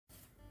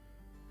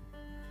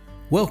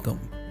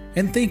Welcome,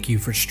 and thank you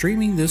for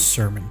streaming this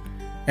sermon.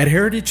 At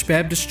Heritage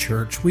Baptist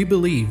Church, we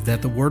believe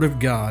that the Word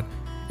of God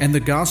and the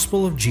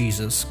gospel of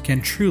Jesus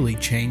can truly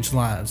change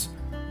lives.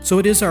 So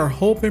it is our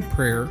hope and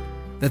prayer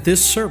that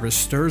this service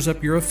stirs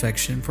up your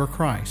affection for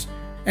Christ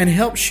and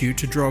helps you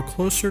to draw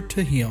closer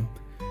to Him.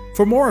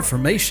 For more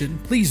information,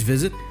 please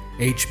visit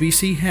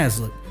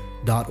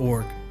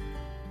hbchazlitt.org.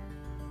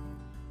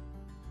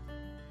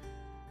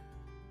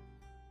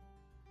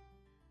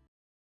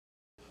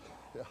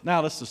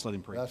 Now let's just let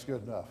him preach. That's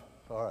good enough.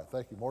 All right,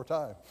 thank you. More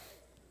time.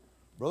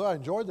 Brother, I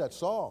enjoyed that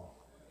song.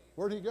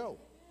 Where'd he go?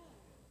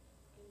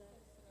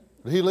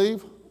 Did he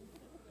leave?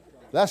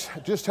 That's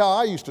just how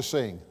I used to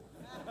sing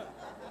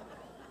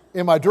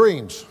in my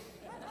dreams.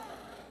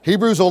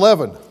 Hebrews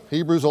 11.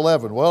 Hebrews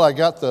 11. Well, I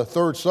got the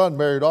third son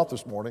married off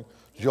this morning.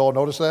 Did you all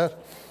notice that?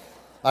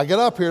 I get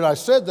up here and I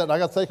said that and I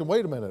got thinking,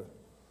 wait a minute.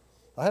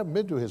 I haven't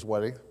been to his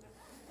wedding.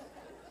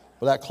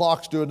 But that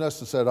clock's doing this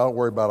and said, don't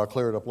worry about it. I'll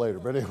clear it up later.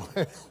 But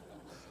anyway.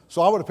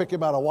 So I would have picked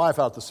him out a wife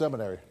out at the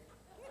seminary.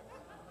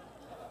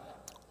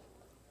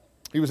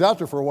 He was out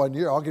there for 1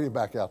 year. I'll get him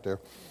back out there.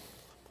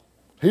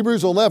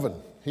 Hebrews 11.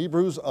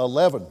 Hebrews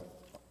 11.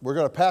 We're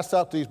going to pass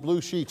out these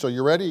blue sheets. Are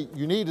you ready?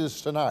 You need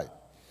this tonight.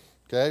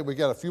 Okay, we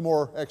got a few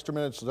more extra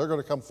minutes. So they're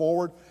going to come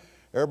forward.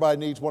 Everybody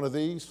needs one of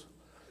these.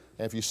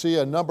 And if you see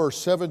a number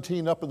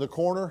 17 up in the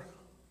corner,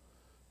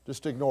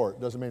 just ignore it.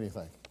 It doesn't mean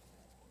anything.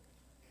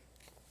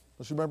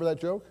 Let's remember that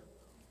joke?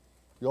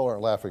 Y'all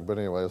aren't laughing, but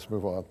anyway, let's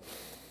move on.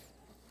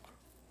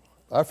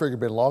 I figured it'd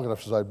been long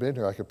enough since I've been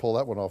here, I could pull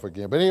that one off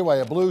again. But anyway,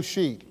 a blue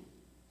sheet.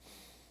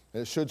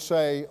 It should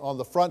say on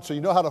the front, so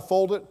you know how to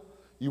fold it?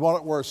 You want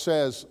it where it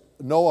says,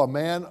 Noah,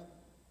 man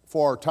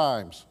for our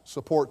times.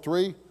 Support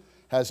 3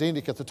 has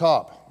Enoch at the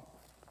top.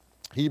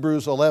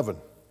 Hebrews 11.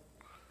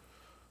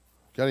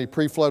 Got any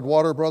pre-flood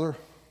water, brother?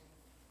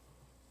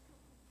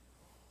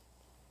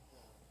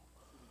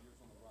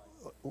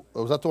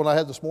 Was that the one I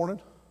had this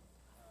morning?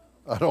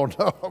 I don't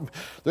know.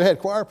 They had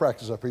choir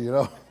practice up here, you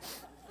know.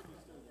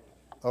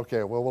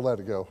 Okay, well, we'll let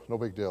it go. No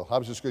big deal. I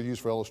was just going to use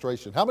for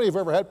illustration. How many have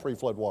ever had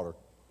pre-flood water?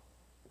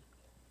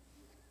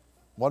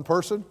 One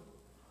person?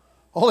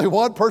 Only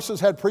one person's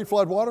had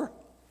pre-flood water?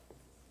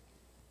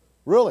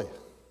 Really?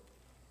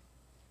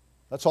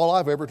 That's all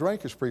I've ever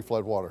drank is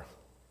pre-flood water.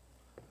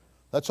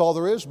 That's all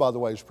there is, by the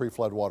way, is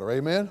pre-flood water.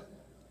 Amen?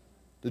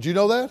 Did you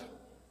know that?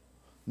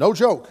 No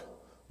joke.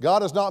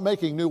 God is not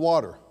making new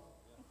water.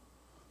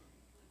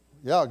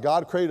 Yeah,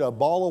 God created a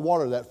ball of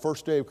water that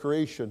first day of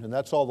creation, and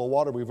that's all the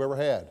water we've ever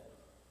had.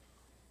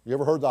 You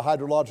ever heard the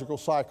hydrological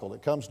cycle?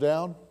 It comes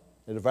down,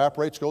 it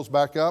evaporates, goes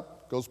back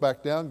up, goes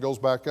back down, goes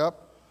back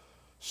up.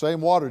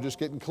 Same water, just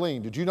getting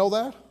clean. Did you know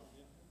that?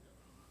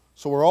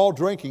 So we're all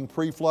drinking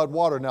pre-flood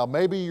water. Now,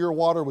 maybe your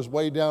water was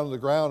way down in the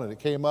ground and it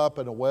came up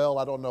in a well,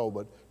 I don't know.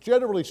 But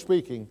generally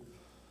speaking,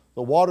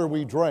 the water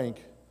we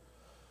drank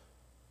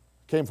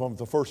came from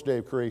the first day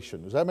of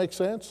creation. Does that make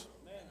sense?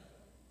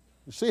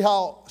 You see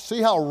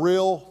how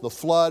real the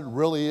flood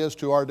really is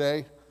to our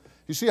day?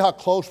 You see how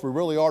close we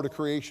really are to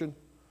creation?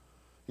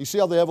 You see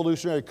how the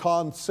evolutionary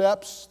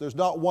concepts, there's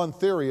not one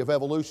theory of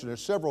evolution,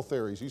 there's several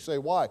theories. You say,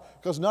 why?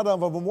 Because none of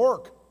them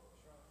work.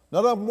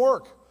 None of them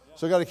work.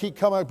 So you've got to keep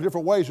coming up with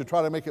different ways to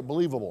try to make it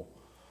believable.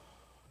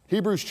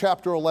 Hebrews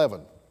chapter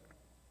 11.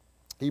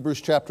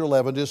 Hebrews chapter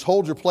 11. Just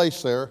hold your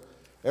place there.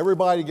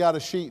 Everybody got a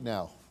sheet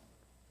now.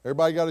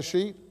 Everybody got a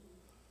sheet?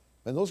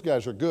 Man, those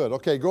guys are good.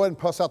 Okay, go ahead and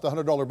pass out the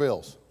 $100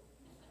 bills.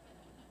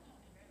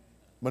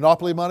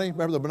 Monopoly money?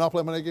 Remember the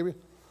Monopoly money I gave you?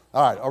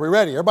 All right, are we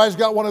ready? Everybody's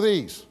got one of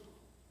these.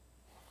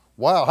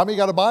 Wow, how many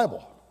got a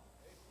Bible?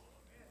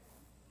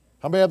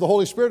 How many have the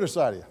Holy Spirit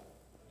inside of you?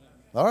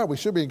 All right, we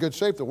should be in good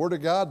shape. The Word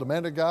of God, the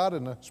Man of God,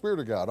 and the Spirit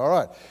of God. All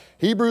right,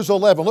 Hebrews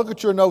 11. Look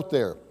at your note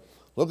there.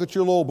 Look at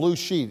your little blue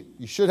sheet.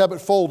 You should have it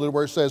folded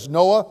where it says,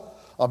 Noah,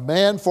 a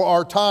man for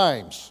our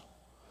times.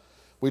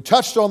 We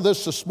touched on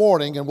this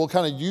morning, and we'll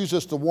kind of use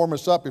this to warm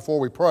us up before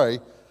we pray.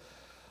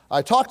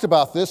 I talked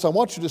about this. I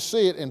want you to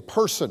see it in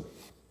person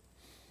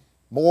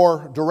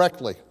more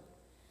directly.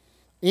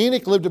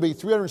 Enoch lived to be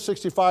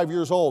 365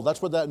 years old.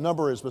 That's what that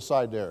number is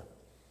beside there.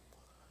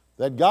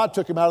 That God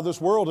took him out of this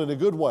world in a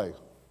good way.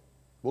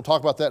 We'll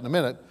talk about that in a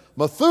minute.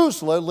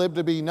 Methuselah lived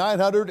to be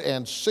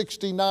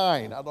 969.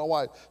 I don't know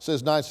why it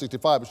says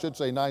 965. It should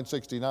say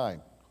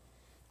 969.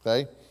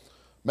 Okay?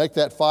 Make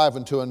that 5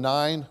 into a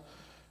 9,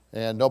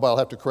 and nobody will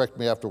have to correct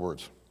me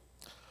afterwards.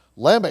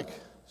 Lamech,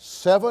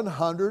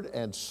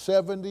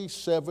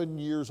 777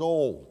 years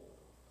old.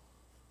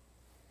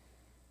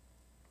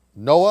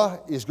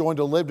 Noah is going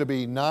to live to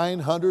be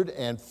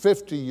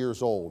 950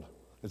 years old.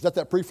 Is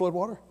that pre-flood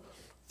water?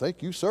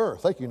 Thank you, sir.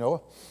 Thank you,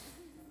 Noah.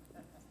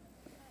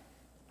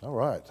 All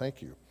right,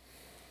 thank you.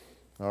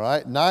 All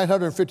right,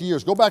 950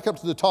 years. Go back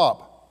up to the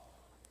top.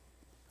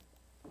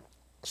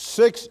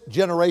 6th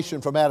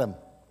generation from Adam.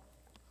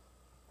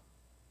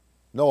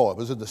 Noah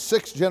was in the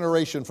 6th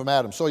generation from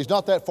Adam, so he's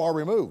not that far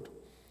removed.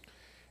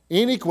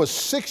 Enoch was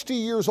 60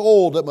 years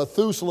old at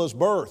Methuselah's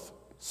birth.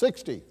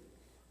 60.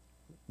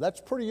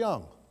 That's pretty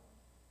young.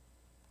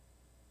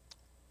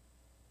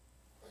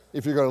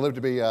 if you're going to live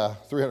to be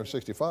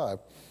 365.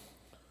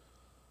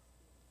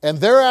 And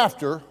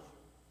thereafter,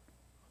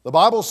 the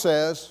Bible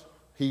says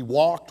he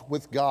walked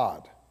with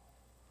God.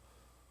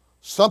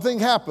 Something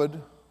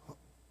happened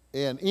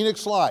in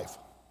Enoch's life.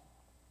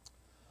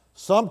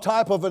 Some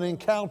type of an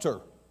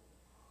encounter.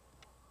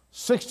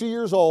 60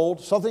 years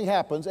old, something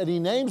happens, and he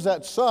names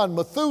that son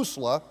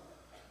Methuselah,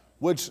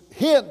 which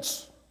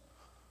hints,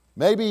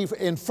 maybe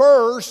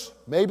infers,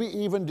 maybe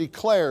even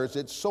declares.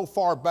 It's so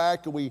far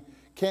back and we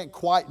can't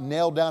quite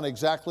nail down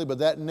exactly, but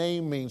that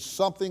name means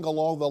something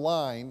along the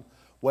line.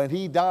 When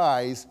he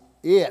dies,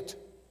 the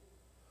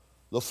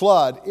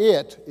flood,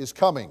 it is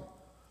coming.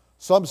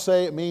 Some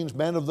say it means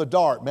men of the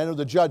dark, men of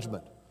the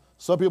judgment.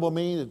 Some people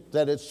mean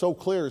that it's so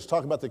clear, it's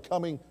talking about the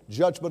coming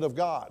judgment of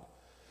God.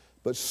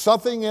 But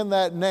something in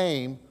that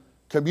name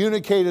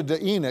communicated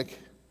to Enoch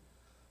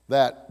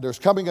that there's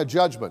coming a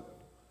judgment.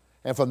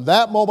 And from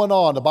that moment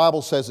on, the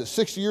Bible says at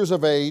 60 years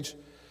of age,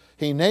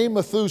 he named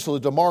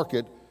Methuselah to mark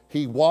it.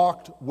 He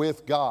walked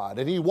with God.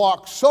 And he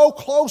walked so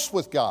close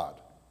with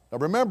God. Now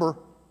remember,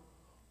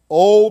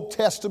 Old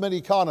Testament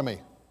economy.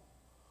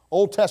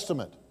 Old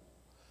Testament.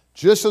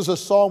 Just as a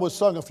song was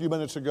sung a few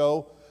minutes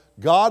ago,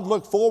 God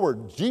looked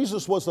forward.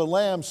 Jesus was the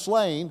lamb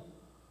slain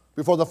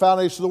before the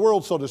foundation of the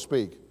world, so to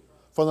speak.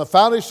 From the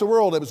foundation of the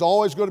world, it was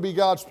always going to be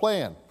God's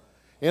plan.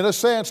 In a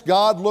sense,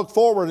 God looked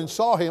forward and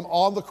saw him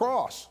on the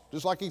cross,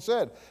 just like he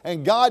said.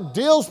 And God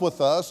deals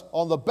with us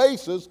on the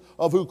basis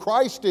of who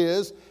Christ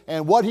is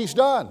and what he's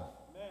done.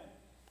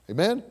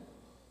 Amen? Amen?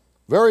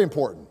 Very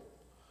important.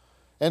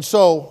 And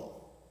so,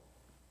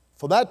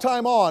 from that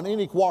time on,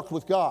 Enoch walked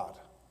with God.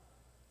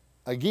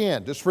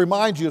 Again, just to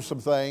remind you of some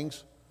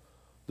things,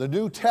 the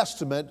New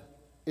Testament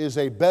is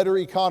a better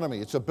economy.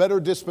 It's a better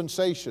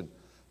dispensation.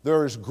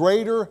 There is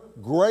greater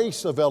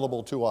grace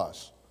available to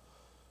us.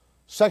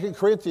 2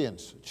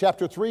 Corinthians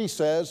chapter 3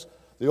 says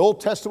the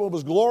Old Testament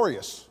was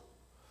glorious,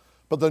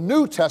 but the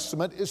New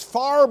Testament is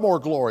far more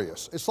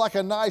glorious. It's like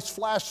a nice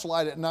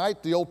flashlight at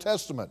night, the Old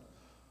Testament.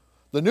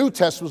 The New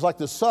Testament is like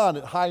the sun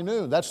at high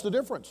noon. That's the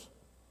difference.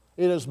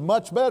 It is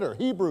much better.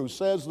 Hebrews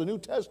says the New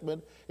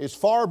Testament is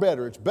far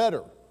better. It's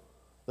better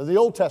than the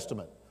Old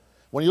Testament.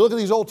 When you look at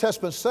these Old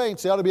Testament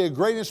saints, they ought to be a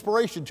great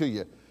inspiration to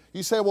you.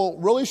 You say, well,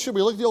 really, should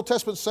we look at the Old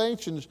Testament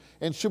saints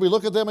and should we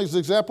look at them as an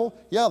example?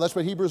 Yeah, that's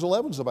what Hebrews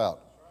 11 is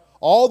about.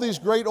 All these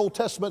great Old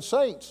Testament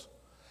saints.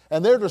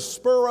 And they're to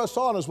spur us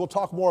on, as we'll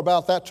talk more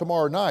about that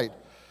tomorrow night.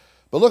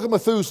 But look at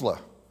Methuselah.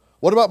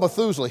 What about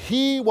Methuselah?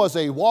 He was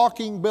a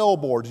walking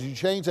billboard. Did you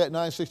change that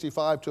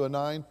 965 to a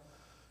 9?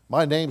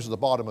 My name's at the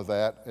bottom of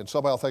that, and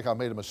somebody will think I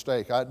made a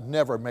mistake. I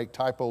never make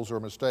typos or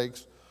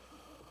mistakes.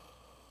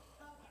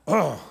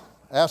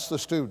 Ask the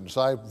students.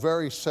 I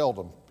very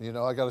seldom,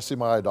 I got to see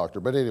my eye doctor.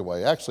 But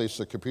anyway, actually it's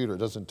the computer. It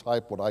doesn't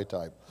type what I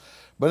type.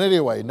 But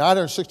anyway,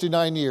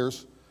 969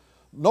 years.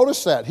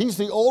 Notice that. He's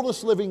the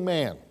oldest living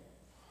man.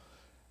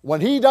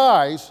 When he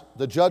dies,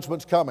 the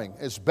judgment's coming.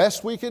 As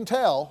best we can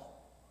tell,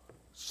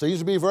 seems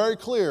to be very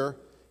clear,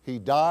 he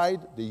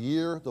died the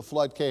year the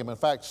flood came. In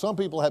fact, some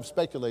people have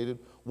speculated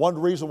one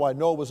reason why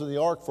Noah was in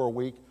the ark for a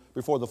week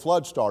before the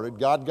flood started,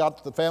 God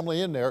got the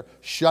family in there,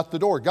 shut the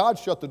door. God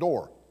shut the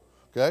door.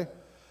 Okay?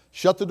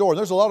 Shut the door. And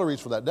there's a lot of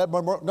reasons for that.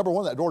 Number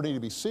one, that door needed to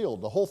be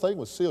sealed. The whole thing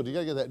was sealed. You got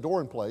to get that door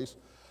in place.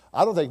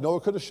 I don't think Noah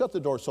could have shut the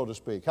door, so to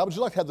speak. How would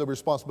you like to have the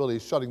responsibility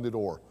of shutting the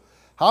door?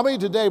 How many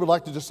today would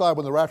like to decide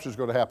when the rapture is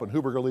going to happen, who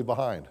we're going to leave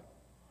behind?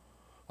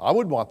 I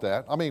wouldn't want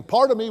that. I mean,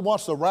 part of me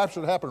wants the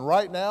rapture to happen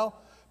right now.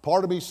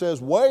 Part of me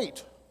says,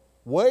 wait.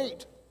 Amen.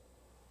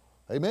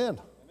 Amen.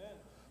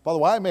 By the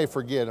way, I may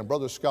forget, and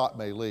Brother Scott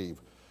may leave.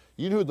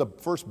 You know who the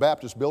first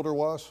Baptist builder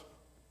was?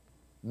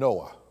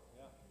 Noah.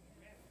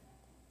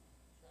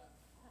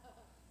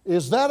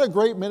 Is that a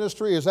great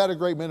ministry? Is that a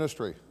great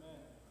ministry?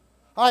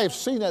 I have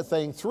seen that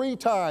thing 3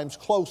 times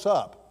close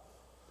up.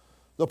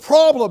 The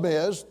problem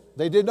is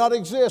they did not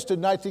exist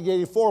in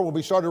 1984 when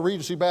we started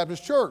Regency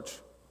Baptist Church.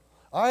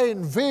 I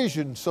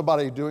envisioned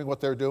somebody doing what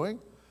they're doing.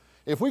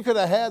 If we could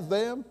have had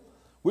them,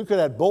 we could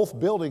have had both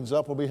buildings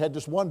up when we had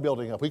just one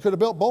building up. We could have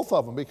built both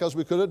of them because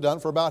we could have done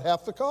for about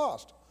half the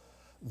cost.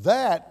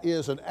 That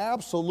is an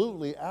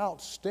absolutely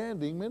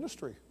outstanding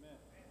ministry.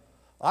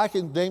 I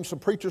can name some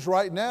preachers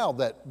right now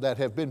that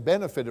have been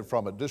benefited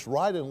from it. Just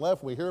right and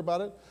left, we hear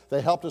about it. They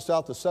helped us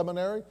out the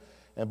seminary.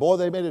 And boy,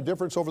 they made a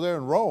difference over there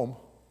in Rome,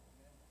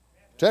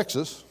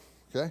 Texas.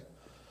 Okay.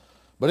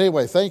 But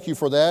anyway, thank you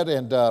for that.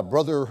 And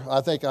brother,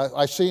 I think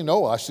I see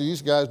Noah. I see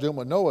these guys doing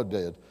what Noah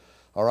did.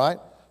 All right.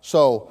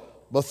 So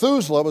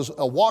Methuselah was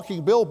a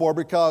walking billboard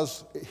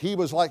because he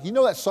was like,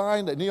 that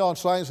sign, that neon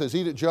sign says,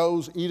 eat at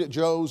Joe's, eat at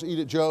Joe's, eat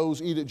at Joe's,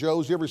 eat at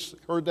Joe's. You ever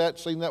heard that,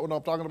 seen that, what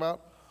I'm talking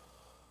about?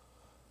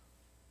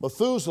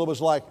 Methuselah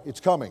was like, it's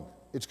coming,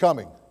 it's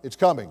coming, it's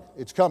coming,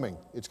 it's coming,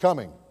 it's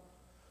coming.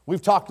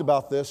 We've talked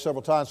about this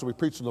several times when we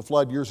preached on the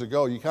flood years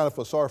ago. You kind of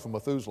feel sorry for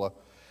Methuselah.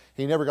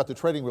 He never got the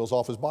training wheels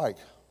off his bike.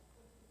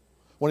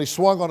 When he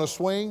swung on a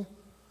swing,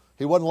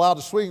 he wasn't allowed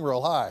to swing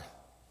real high.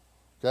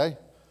 Okay?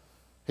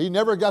 He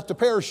never got to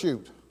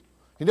parachute.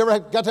 He never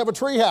got to have a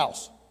tree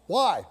house.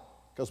 Why?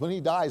 Because when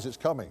he dies, it's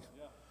coming.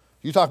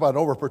 You talk about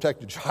an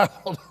overprotected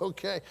child,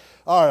 okay?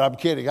 All right, I'm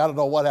kidding. I don't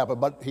know what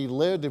happened, but he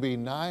lived to be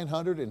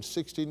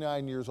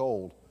 969 years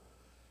old.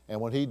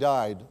 And when he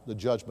died, the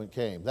judgment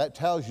came. That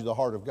tells you the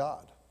heart of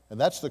God. And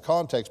that's the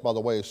context, by the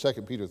way, of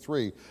 2 Peter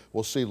 3.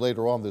 We'll see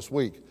later on this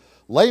week.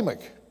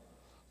 Lamech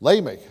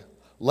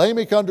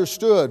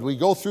understood. We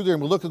go through there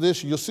and we look at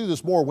this. You'll see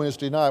this more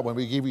Wednesday night when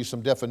we give you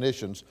some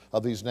definitions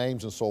of these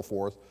names and so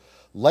forth.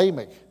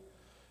 Lamech,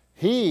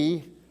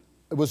 he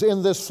was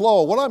in this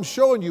flow. What I'm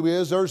showing you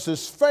is there's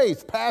this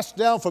faith passed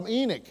down from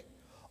Enoch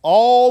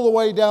all the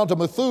way down to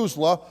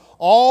Methuselah,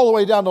 all the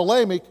way down to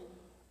Lamech.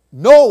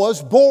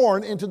 Noah's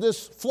born into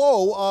this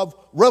flow of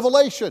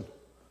revelation.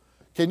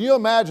 Can you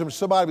imagine if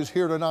somebody was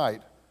here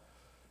tonight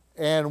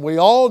and we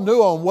all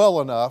knew him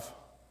well enough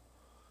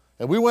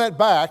and we went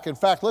back. In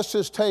fact, let's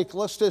just take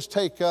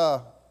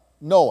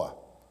Noah.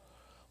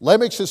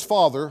 Lamech's his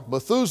father,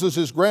 Methuselah's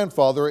his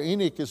grandfather,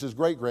 Enoch is his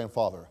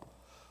great-grandfather.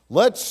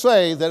 Let's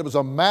say that it was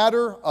a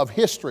matter of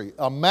history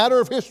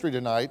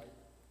tonight,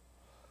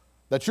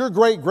 that your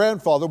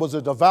great-grandfather was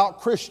a devout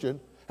Christian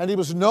and he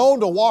was known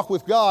to walk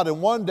with God,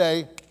 and one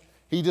day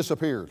he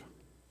disappeared.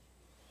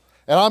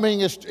 And I mean,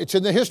 it's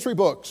in the history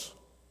books.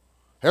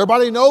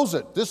 Everybody knows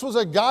it. This was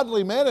a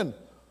godly man, and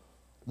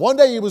one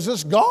day he was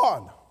just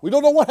gone. We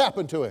don't know what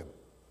happened to him.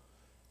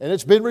 And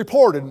it's been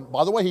reported. And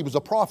by the way, he was a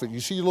prophet. You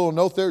see a little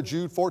note there,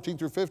 Jude 14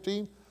 through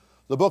 15?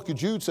 The book of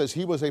Jude says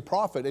he was a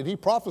prophet, and he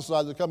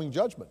prophesied the coming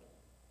judgment.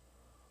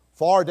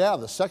 Far down,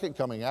 the second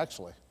coming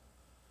actually.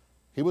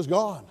 He was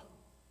gone.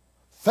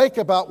 Think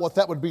about what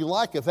that would be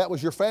like if that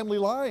was your family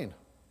line.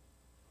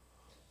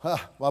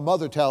 My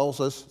mother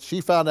tells us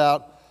she found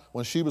out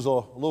when she was a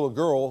little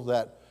girl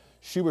that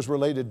she was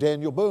related to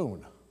Daniel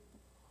Boone.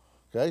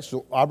 Okay,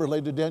 so I'm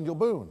related to Daniel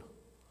Boone.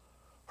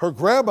 Her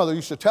grandmother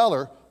used to tell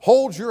her,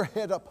 hold your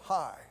head up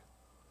high.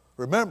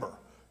 Remember,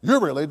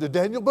 you're related to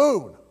Daniel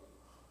Boone.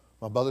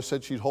 My mother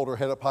said she'd hold her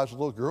head up high as a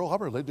little girl.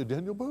 I'm related to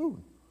Daniel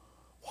Boone.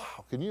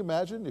 Wow, can you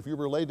imagine if you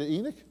were related to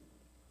Enoch?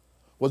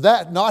 Would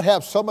that not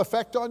have some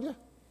effect on you?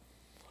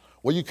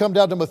 Well, you come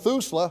down to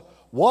Methuselah.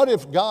 What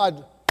if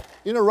God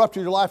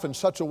interrupted your life in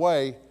such a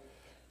way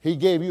he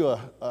gave you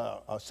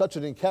such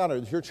an encounter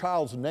that your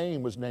child's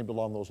name was named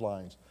along those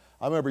lines?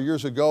 I remember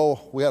years ago,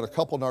 we had a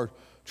couple in our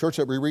church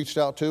that we reached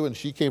out to, and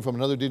she came from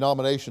another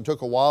denomination. It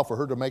took a while for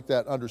her to make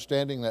that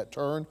understanding, that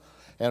turn,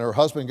 and her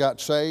husband got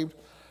saved,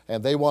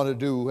 and they wanted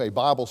to do a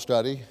Bible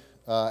study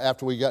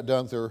after we got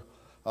done with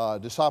their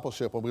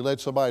discipleship. When we led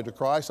somebody to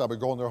Christ, I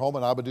would go in their home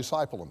and I would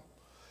disciple them.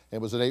 It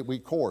was an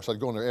 8-week course.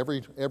 I'd go in there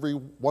every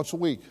once a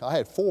week. I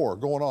had 4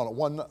 going on at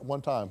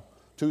one time,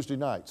 Tuesday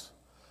nights.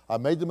 I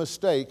made the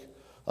mistake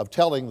of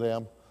telling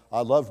them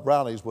I loved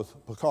brownies with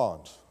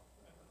pecans.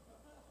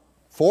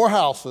 4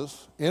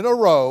 houses in a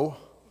row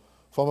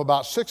from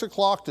about 6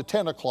 o'clock to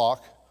 10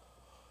 o'clock.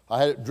 I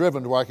had it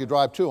driven to where I could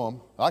drive to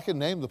them. I can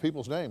name the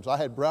people's names. I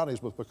had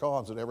brownies with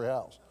pecans in every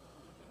house.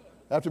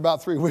 After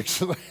about 3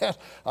 weeks of that,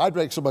 I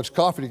drank so much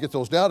coffee to get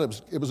those down.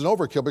 It was an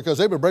overkill because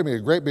they would bring me a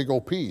great big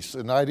old piece,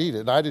 and I'd eat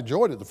it. And I'd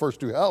enjoyed it the first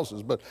 2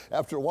 houses, but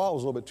after a while, it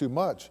was a little bit too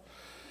much,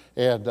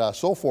 and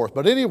so forth.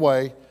 But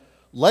anyway,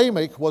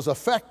 Lamech was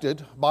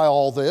affected by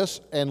all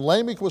this, and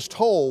Lamech was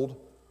told,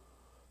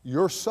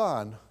 your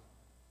son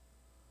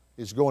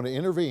is going to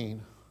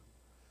intervene,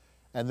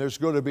 and there's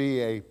going to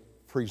be a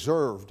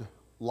preserved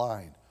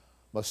line.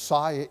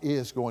 Messiah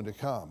is going to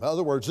come. In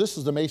other words, this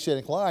is the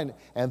Messianic line,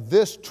 and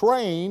this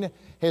train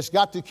has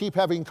got to keep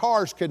having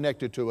cars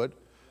connected to it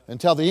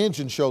until the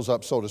engine shows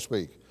up, so to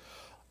speak.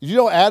 You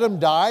know Adam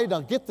died?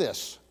 Now get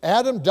this.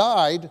 Adam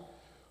died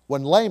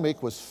when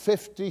Lamech was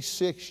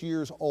 56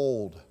 years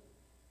old.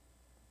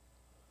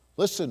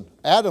 Listen,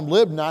 Adam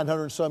lived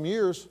 900 and some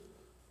years.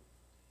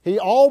 He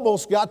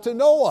almost got to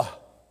Noah.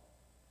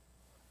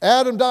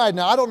 Adam died.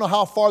 Now, I don't know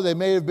how far they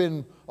may have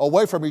been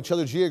away from each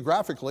other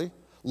geographically.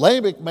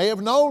 Lamech may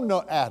have known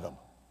Adam.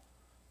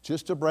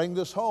 Just to bring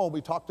this home,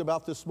 we talked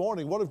about this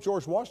morning, what if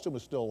George Washington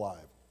was still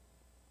alive?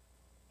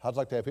 I'd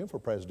like to have him for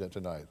president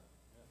tonight.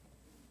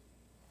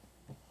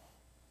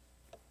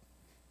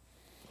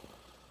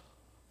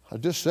 I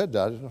just said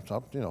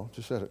that,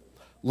 just said it.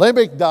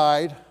 Lamech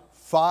died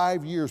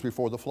 5 years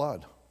before the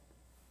flood.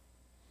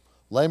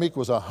 Lamech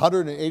was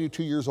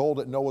 182 years old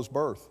at Noah's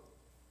birth.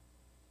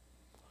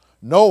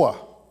 Noah,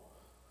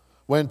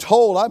 when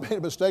told, I made a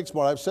mistake this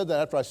morning. I've said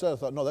that after I said it, I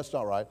thought, no, that's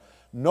not right.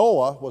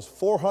 Noah was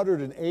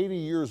 480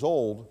 years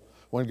old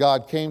when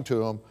God came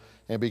to him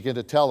and began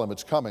to tell him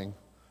it's coming,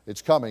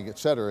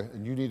 etc.,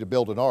 and you need to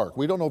build an ark.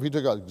 We don't know if he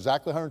took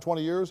exactly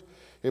 120 years.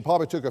 It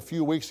probably took a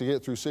few weeks to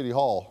get through City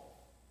Hall.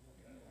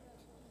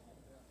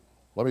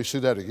 Let me see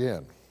that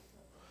again.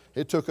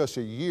 It took us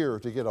a year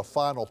to get a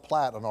final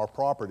plat on our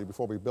property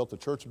before we built the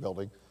church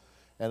building,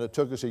 and it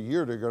took us a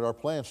year to get our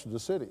plans to the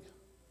city.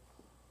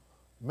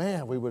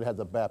 Man, we would have had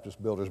the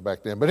Baptist builders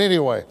back then. But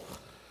anyway,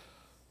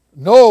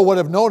 Noah would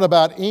have known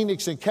about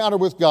Enoch's encounter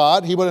with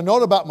God. He would have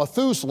known about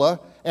Methuselah,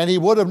 and he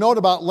would have known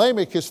about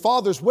Lamech, his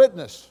father's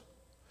witness.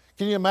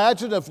 Can you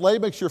imagine if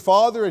Lamech's your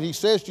father and he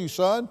says to you,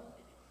 son,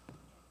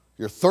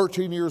 you're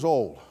 13 years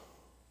old.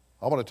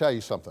 I want to tell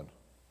you something.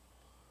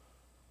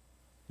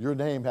 Your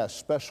name has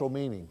special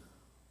meaning.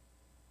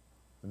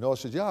 And Noah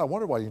said, yeah, I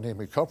wonder why you named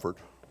me Comfort.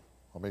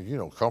 I mean, you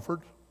know,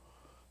 comfort.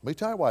 Let me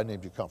tell you why I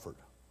named you Comfort.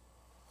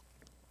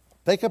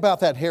 Think about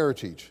that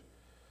heritage.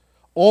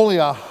 Only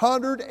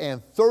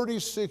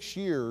 136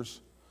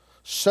 years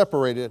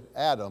separated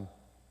Adam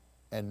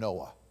and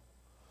Noah.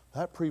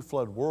 That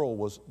pre-flood world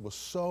was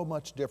so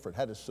much different,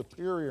 had a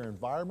superior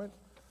environment.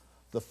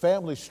 The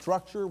family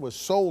structure was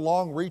so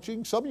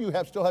long-reaching. Some of you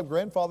still have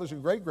grandfathers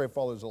and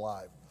great-grandfathers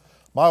alive.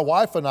 My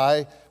wife and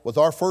I, with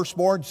our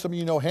firstborn, some of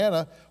you know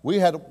Hannah, we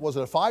had, was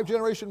it a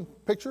 5-generation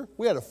picture?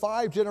 We had a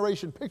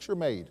 5-generation picture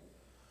made.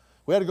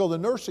 We had to go to the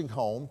nursing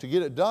home to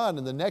get it done,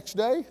 and the next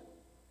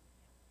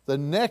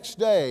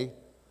day,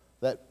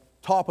 that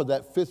top of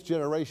that 5th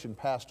generation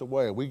passed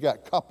away. We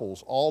got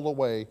couples all the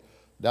way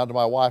down to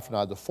my wife and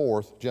I, the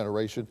 4th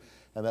generation,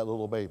 and that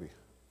little baby.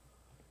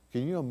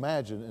 Can you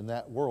imagine in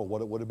that world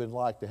what it would have been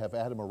like to have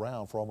Adam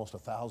around for almost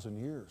 1,000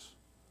 years?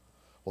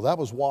 Well, that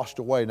was washed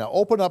away. Now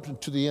open up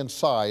to the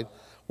inside,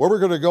 where we're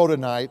going to go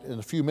tonight in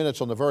a few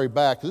minutes on the very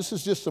back. This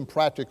is just some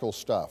practical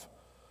stuff.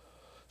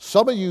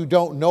 Some of you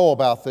don't know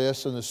about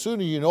this, and the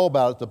sooner you know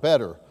about it, the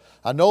better.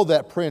 I know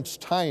that print's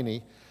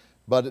tiny,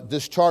 but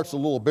this chart's a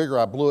little bigger.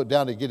 I blew it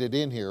down to get it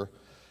in here.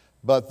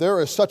 But there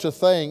is such a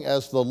thing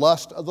as the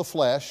lust of the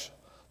flesh,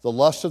 the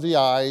lust of the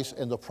eyes,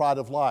 and the pride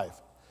of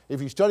life.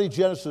 If you study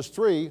Genesis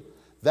 3,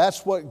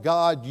 that's what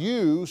God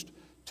used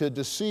to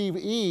deceive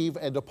Eve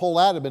and to pull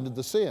Adam into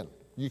the sin.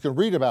 You can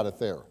read about it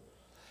there.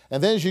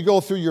 And then as you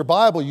go through your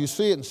Bible, you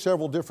see it in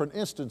several different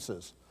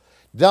instances.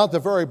 Down at the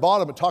very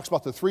bottom, it talks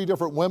about the 3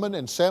 different women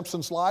in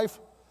Samson's life.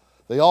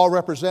 They all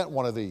represent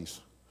one of these.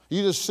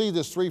 You just see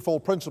this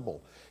threefold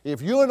principle.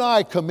 If you and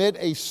I commit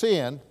a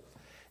sin,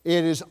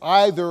 it is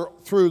either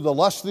through the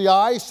lust of the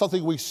eyes,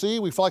 something we see,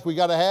 we feel like we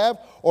got to have,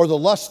 or the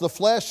lust of the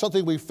flesh,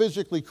 something we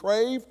physically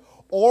crave,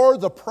 or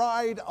the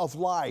pride of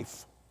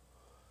life.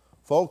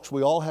 Folks,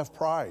 we all have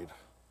pride.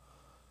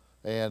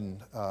 And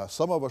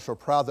some of us are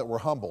proud that we're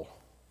humble.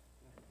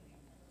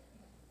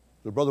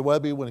 Did Brother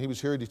Webby, when he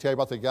was here, did he tell you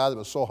about the guy that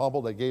was so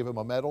humble they gave him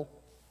a medal?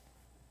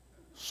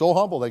 So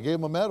humble, they gave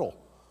him a medal.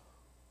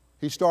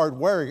 He started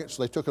wearing it,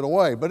 so they took it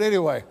away. But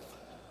anyway,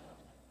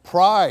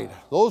 pride.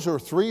 Those are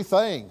 3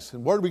 things.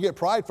 And where do we get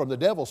pride from? The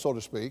devil, so to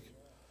speak.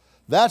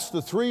 That's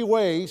the 3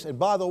 ways. And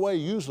by the way,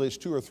 usually it's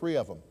 2 or 3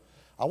 of them.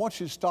 I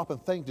want you to stop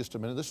and think just a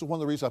minute. This is one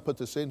of the reasons I put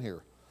this in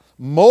here.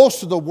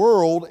 Most of the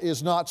world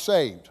is not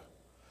saved.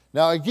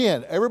 Now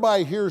again,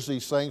 everybody hears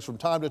these things from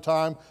time to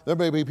time. There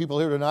may be people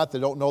here tonight that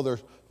don't know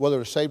whether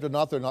they're saved or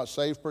not. They're not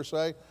saved per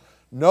se.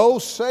 No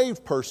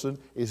saved person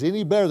is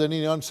any better than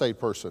any unsaved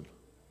person.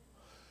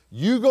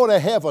 You go to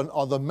heaven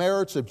on the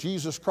merits of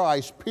Jesus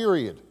Christ,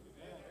 period.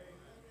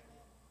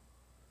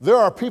 There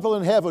are people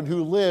in heaven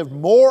who lived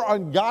more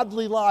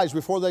ungodly lives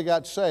before they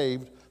got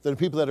saved than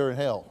people that are in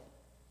hell.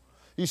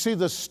 You see,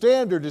 the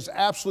standard is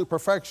absolute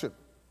perfection.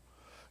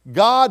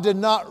 God did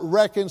not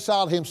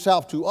reconcile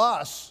himself to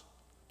us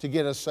to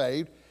get us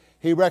saved.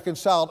 He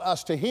reconciled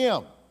us to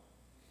him.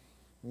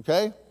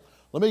 Okay?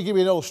 Let me give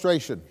you an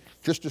illustration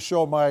just to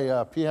show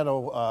my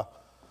piano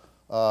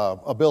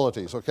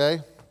abilities,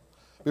 okay?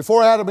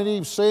 Before Adam and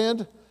Eve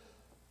sinned,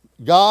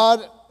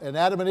 God and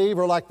Adam and Eve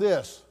are like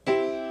this.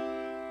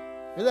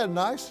 Isn't that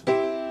nice?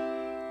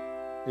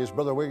 Is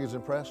Brother Wiggins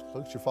impressed?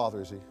 Look at your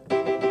father, is he?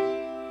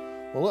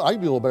 Well, I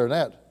can do a little better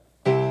than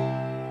that.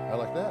 I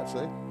like that, see?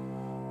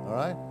 All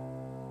right?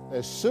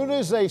 As soon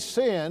as they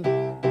sinned,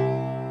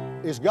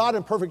 is God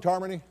in perfect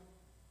harmony?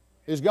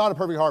 Is God in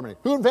perfect harmony?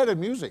 Who invented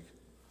music?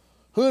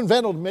 Who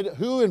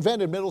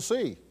invented middle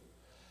C?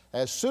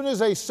 As soon as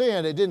they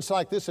sinned, it didn't sound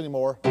like this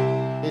anymore.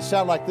 It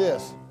sounded like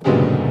this.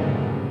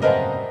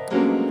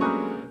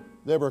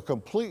 They were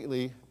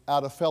completely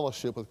out of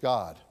fellowship with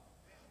God.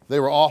 They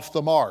were off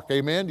the mark.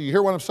 Amen? Do you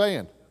hear what I'm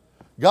saying?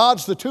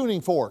 God's the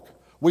tuning fork.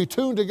 We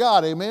tune to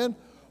God. Amen?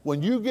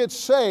 When you get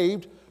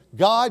saved,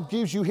 God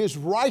gives you his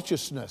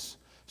righteousness.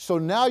 So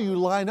now you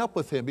line up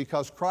with him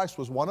because Christ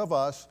was one of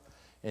us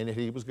and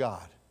he was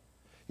God.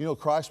 You know,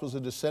 Christ was a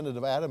descendant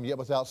of Adam, yet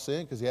without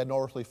sin, because he had no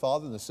earthly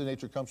father, and the sin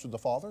nature comes through the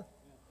Father.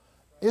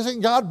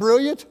 Isn't God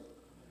brilliant?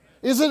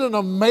 Isn't it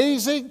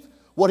amazing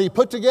what he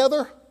put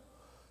together?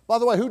 By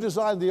the way, who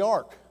designed the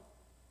ark?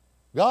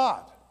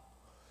 God.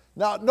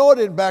 Now, Noah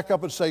didn't back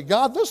up and say,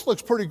 God, this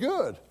looks pretty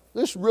good.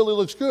 This really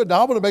looks good.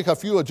 Now, I'm going to make a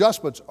few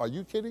adjustments. Are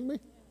you kidding me?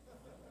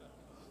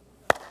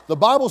 The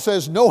Bible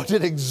says Noah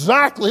did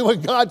exactly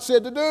what God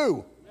said to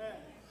do.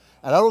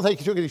 And I don't think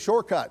he took any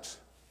shortcuts.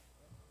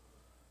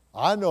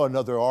 I know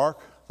another ark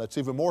that's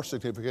even more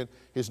significant.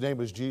 His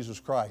name is Jesus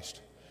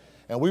Christ.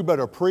 And we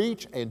better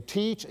preach and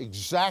teach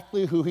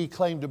exactly who he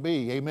claimed to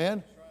be.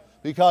 Amen?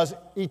 Because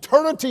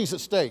eternity's at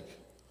stake.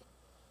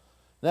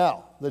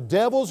 Now, the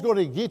devil's going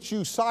to get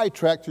you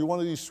sidetracked through one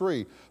of these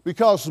 3.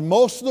 Because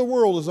most of the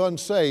world is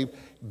unsaved.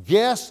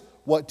 Guess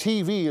what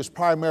TV is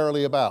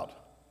primarily about?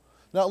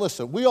 Now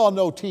listen, we all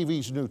know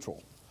TV's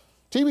neutral.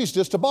 TV's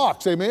just a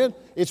box, amen?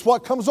 It's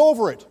what comes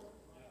over it.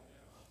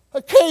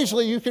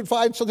 Occasionally you can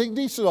find something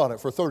decent on it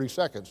for 30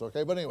 seconds,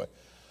 okay? But anyway,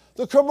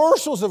 the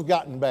commercials have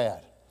gotten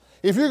bad.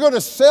 If you're going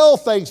to sell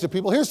things to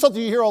people, here's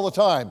something you hear all the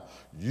time.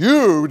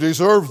 You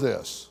deserve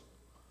this.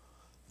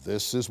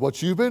 This is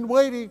what you've been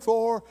waiting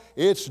for.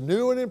 It's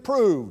new and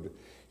improved.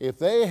 If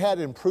they had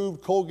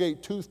improved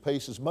Colgate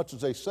toothpaste as much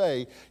as they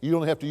say, you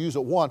don't have to use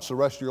it once the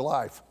rest of your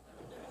life.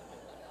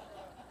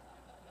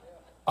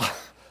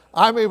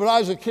 I mean, when I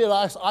was a kid,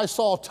 I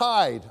saw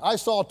Tide. I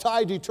saw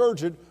Tide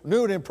detergent,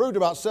 new and improved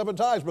about 7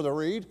 times, Brother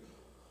Reed.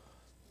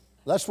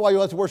 That's why you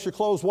have to wash your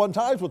clothes 1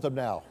 time with them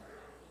now.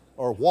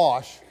 Or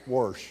wash.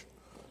 You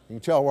can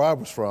tell where I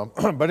was from.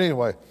 But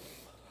anyway,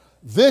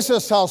 this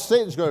is how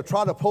Satan's going to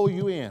try to pull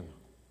you in.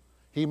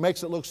 He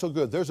makes it look so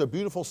good. There's a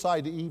beautiful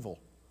side to evil.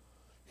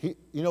 You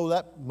know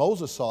that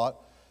Moses saw it,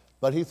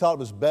 but he thought it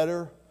was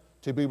better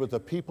to be with the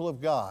people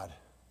of God,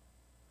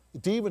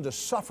 even to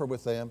suffer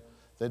with them,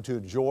 than to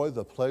enjoy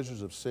the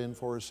pleasures of sin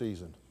for a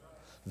season.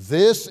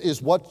 This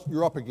is what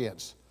you're up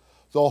against.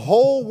 The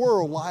whole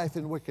world lieth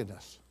in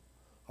wickedness.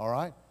 All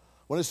right?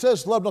 When it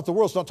says love not the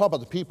world, it's not talking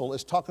about the people.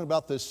 It's talking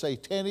about this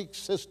satanic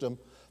system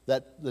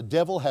that the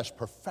devil has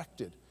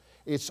perfected.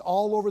 It's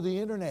all over the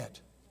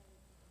internet.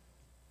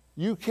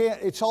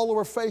 It's all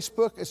over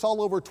Facebook. It's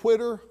all over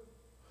Twitter.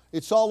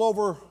 It's all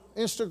over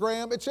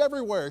Instagram. It's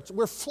everywhere.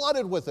 We're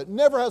flooded with it.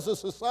 Never has a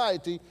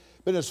society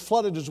been as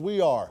flooded as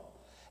we are.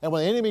 And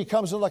when the enemy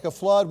comes in like a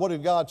flood, what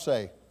did God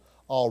say?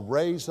 I'll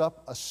raise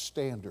up a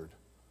standard.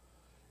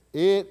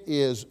 It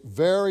is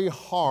very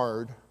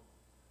hard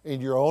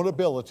in your own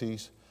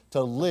abilities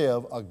to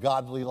live a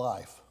godly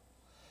life.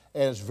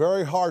 And it's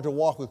very hard to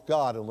walk with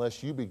God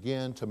unless you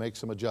begin to make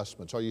some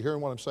adjustments. Are you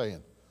hearing what I'm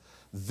saying?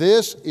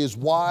 This is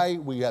why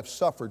we have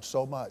suffered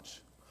so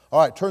much.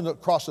 All right, turn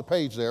across the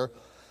page there.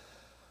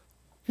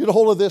 Get a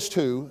hold of this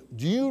too.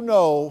 Do you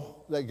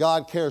know that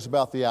God cares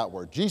about the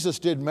outward? Jesus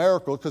did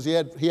miracles because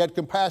he had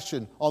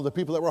compassion on the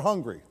people that were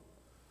hungry.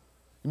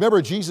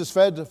 Remember Jesus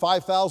fed the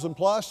 5,000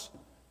 plus?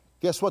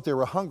 Guess what? They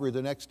were hungry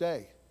the next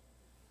day.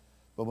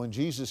 But when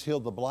Jesus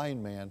healed the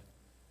blind man,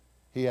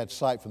 he had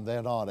sight from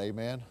then on.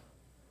 Amen?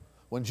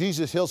 When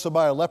Jesus healed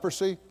somebody of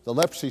leprosy, the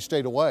leprosy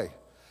stayed away.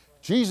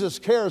 Jesus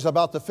cares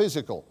about the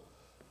physical.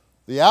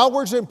 The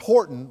outward's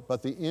important,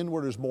 but the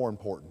inward is more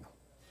important.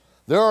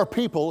 There are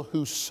people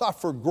who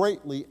suffer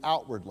greatly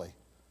outwardly,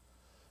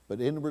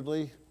 but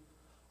inwardly,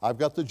 I've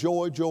got the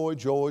joy, joy,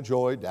 joy,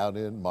 joy down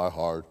in my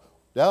heart,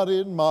 down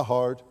in my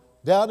heart,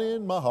 down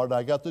in my heart.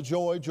 I got the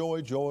joy,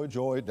 joy, joy,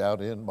 joy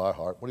down in my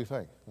heart. What do you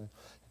think?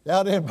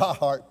 Down in my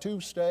heart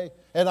to stay.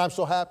 And I'm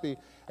so happy.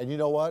 And you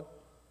know what?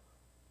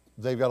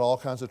 They've got all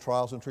kinds of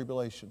trials and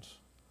tribulations.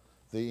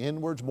 The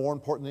inward's more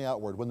important than the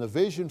outward. When the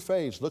vision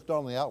fades, look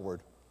on the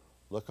outward,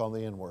 look on the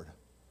inward.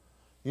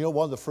 You know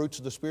one of the fruits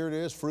of the Spirit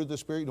is? Fruit of the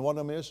Spirit, you know one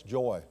of them is?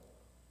 Joy.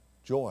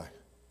 Joy.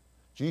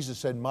 Jesus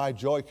said, my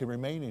joy can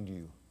remain in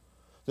you.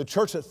 The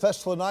church at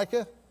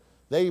Thessalonica,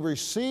 they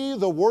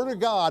received the Word of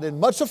God in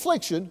much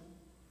affliction,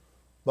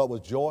 but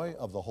with joy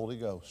of the Holy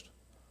Ghost.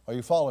 Are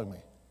you following me?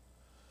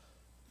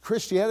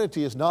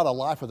 Christianity is not a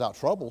life without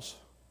troubles.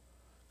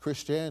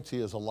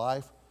 Christianity is a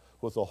life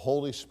with the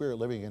Holy Spirit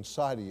living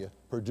inside of you,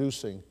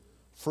 producing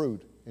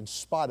fruit in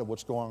spite of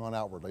what's going on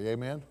outwardly.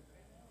 Amen?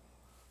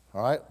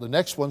 All right, the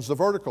next one's the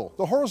vertical.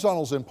 The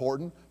horizontal is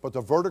important, but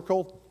the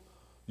vertical,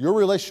 your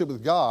relationship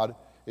with God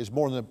is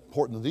more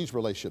important than these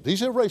relationships.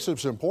 These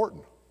relationships are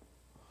important.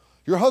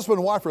 Your husband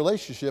and wife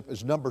relationship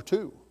is number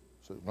 2.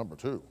 So number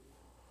 2. Well,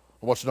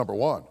 what's number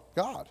 1?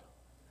 God.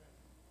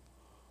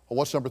 Well,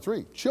 what's number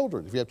 3?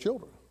 Children, if you have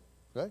children.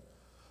 Okay?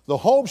 The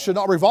home should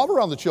not revolve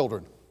around the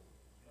children.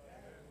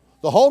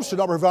 The home should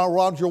not revolve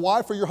around your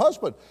wife or your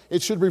husband.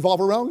 It should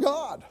revolve around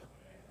God.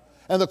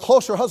 And the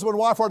closer husband and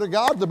wife are to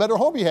God, the better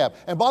home you have.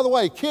 And by the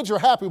way, kids are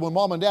happy when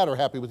mom and dad are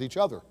happy with each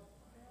other.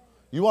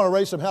 You want to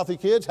raise some healthy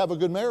kids? Have a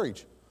good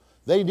marriage.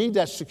 They need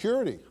that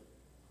security.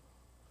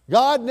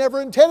 God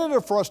never intended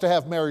it for us to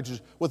have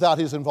marriages without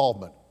His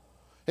involvement.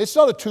 It's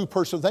not a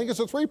 2-person thing, it's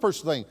a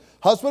 3-person thing.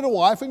 Husband and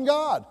wife and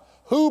God.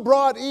 Who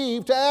brought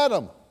Eve to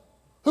Adam?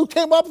 Who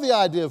came up with the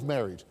idea of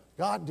marriage?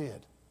 God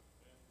did.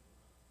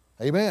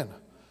 Amen.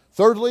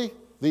 Thirdly,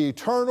 the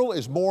eternal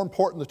is more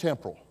important than the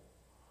temporal.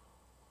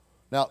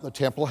 Now, the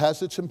temple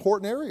has its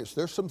important areas.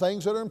 There's some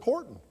things that are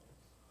important.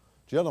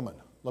 Gentlemen,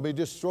 let me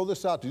just throw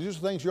this out to you. These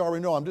are things you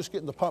already know. I'm just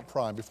getting the pump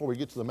prime before we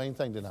get to the main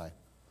thing tonight.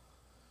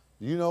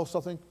 Do you know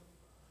something?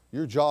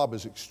 Your job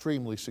is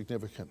extremely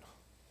significant.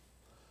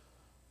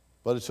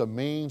 But it's a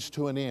means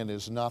to an end.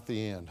 It's not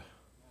the end.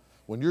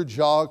 When your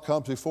job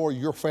comes before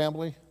your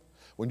family,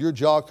 when your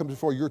job comes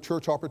before your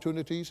church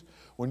opportunities,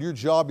 when your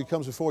job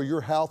becomes before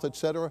your health,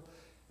 etc.,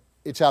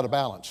 it's out of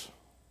balance.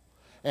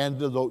 And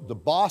the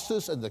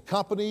bosses and the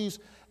companies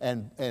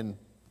and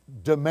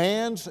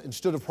demands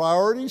instead of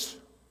priorities,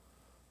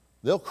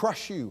 they'll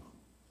crush you.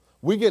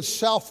 We get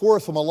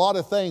self-worth from a lot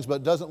of things, but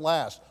it doesn't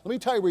last. Let me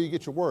tell you where you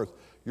get your worth.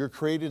 You're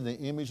created in the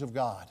image of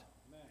God.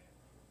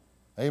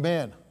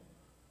 Amen.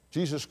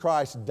 Jesus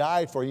Christ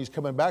died for you. He's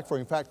coming back for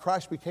you. In fact,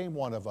 Christ became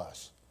one of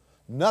us.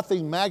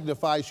 Nothing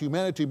magnifies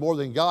humanity more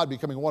than God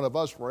becoming one of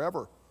us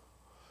forever.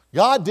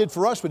 God did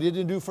for us what He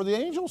didn't do for the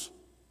angels.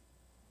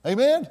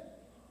 Amen.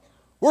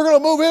 We're going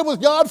to move in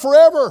with God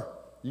forever.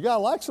 You got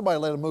to like somebody to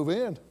let them move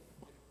in.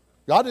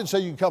 God didn't say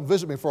you can come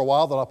visit me for a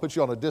while, then I'll put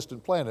you on a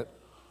distant planet.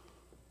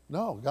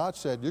 No, God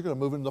said you're going to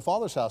move into the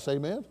Father's house.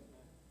 Amen?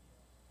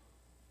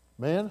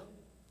 Man,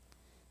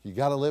 you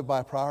got to live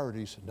by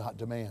priorities, not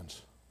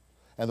demands.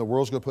 And the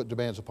world's going to put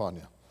demands upon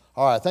you.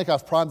 All right, I think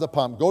I've primed the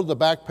pump. Go to the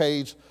back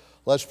page.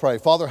 Let's pray.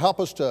 Father, help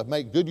us to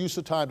make good use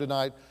of time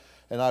tonight.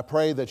 And I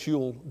pray that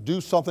you'll do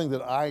something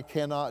that I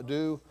cannot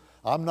do.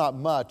 I'm not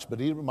much,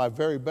 but even my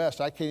very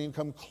best, I can't even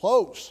come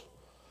close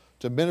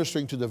to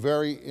ministering to the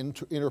very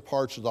inner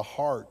parts of the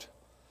heart.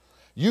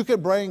 You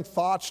can bring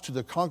thoughts to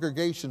the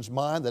congregation's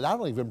mind that I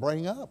don't even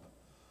bring up.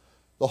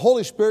 The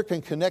Holy Spirit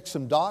can connect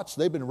some dots.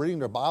 They've been reading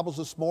their Bibles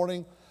this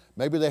morning.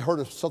 Maybe they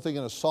heard something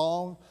in a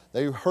song.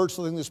 They heard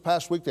something this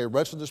past week. They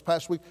read something this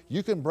past week.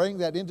 You can bring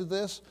that into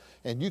this,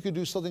 and you can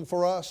do something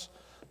for us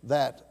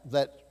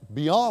that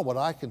beyond what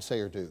I can say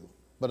or do.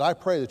 But I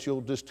pray that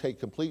you'll just take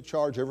complete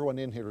charge, everyone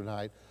in here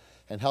tonight,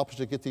 and help us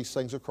to get these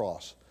things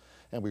across.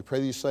 And we pray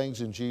these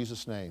things in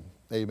Jesus' name.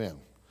 Amen.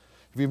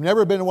 If you've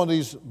never been to one of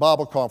these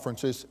Bible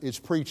conferences, it's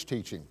preach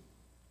teaching.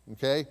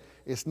 Okay?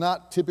 It's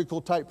not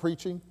typical type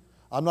preaching.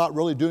 I'm not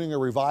really doing a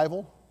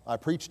revival. I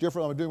preach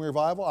differently. I'm doing a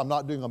revival. I'm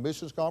not doing a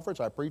missions conference.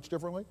 I preach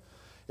differently.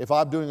 If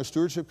I'm doing a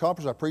stewardship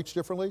conference, I preach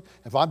differently.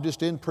 If I'm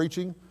just in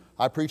preaching,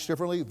 I preach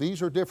differently.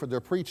 These are different. They're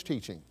preach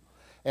teaching.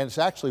 And it's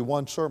actually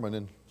one sermon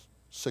in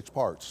 6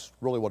 parts,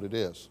 really what it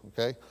is.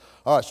 Okay?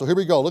 All right, so here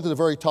we go. Look at the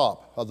very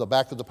top of the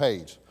back of the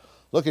page.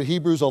 Look at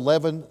Hebrews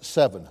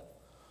 11:7.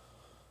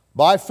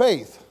 By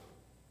faith,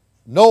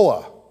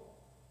 Noah,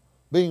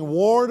 being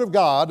warned of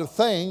God of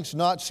things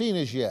not seen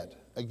as yet.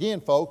 Again,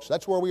 folks,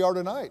 that's where we are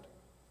tonight.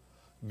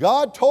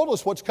 God told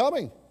us what's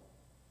coming.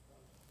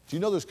 Do you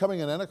know there's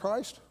coming an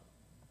Antichrist?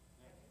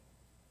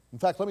 In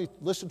fact, let me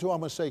listen to what I'm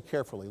going to say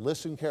carefully.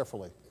 Listen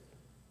carefully.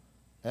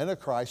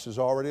 Antichrist is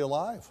already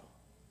alive.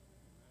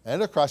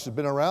 Antichrist has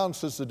been around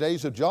since the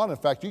days of John. In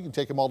fact, you can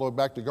take him all the way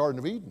back to the Garden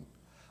of Eden.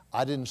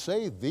 I didn't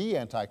say the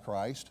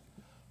Antichrist.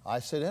 I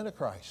said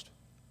Antichrist.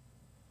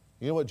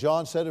 You know what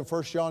John said in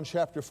 1 John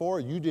chapter 4?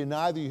 You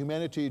deny the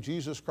humanity of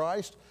Jesus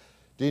Christ,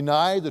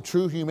 deny the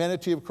true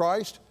humanity of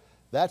Christ.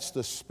 That's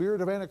the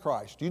spirit of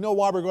Antichrist. Do you know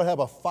why we're going to have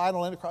a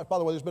final Antichrist? By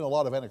the way, there's been a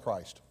lot of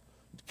Antichrist.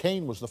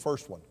 Cain was the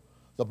first one.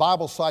 The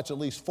Bible cites at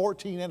least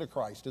 14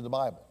 Antichrists in the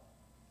Bible.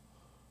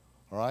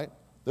 All right?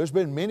 There's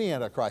been many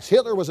Antichrists.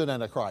 Hitler was an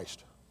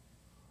Antichrist.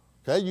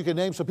 Okay? You can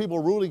name some people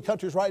ruling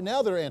countries right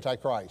now that are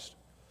Antichrist.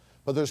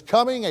 But there's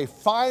coming a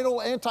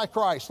final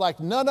Antichrist like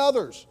none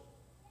others.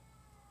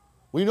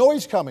 We know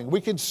he's coming. We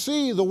can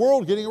see the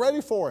world getting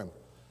ready for him.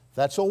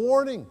 That's a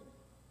warning.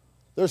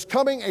 There's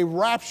coming a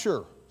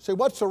rapture. Say,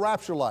 what's the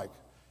rapture like?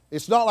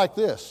 It's not like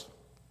this.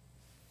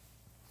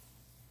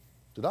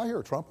 Did I hear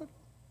a trumpet?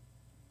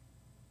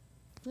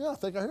 Yeah, I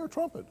think I hear a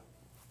trumpet.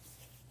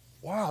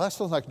 Wow, that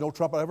sounds like no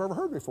trumpet I've ever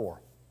heard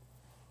before.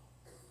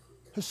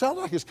 It sounds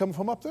like it's coming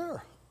from up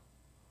there.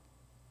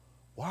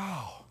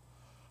 Wow.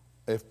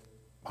 If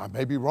I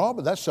may be wrong,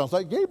 but that sounds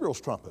like Gabriel's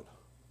trumpet.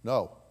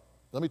 No.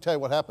 Let me tell you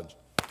what happens.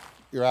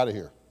 You're out of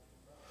here.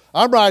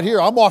 I'm right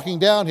here. I'm walking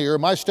down here.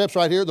 My step's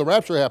right here. The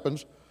rapture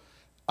happens.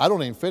 I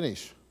don't even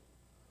finish.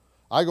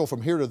 I go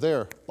from here to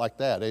there like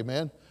that.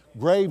 Amen?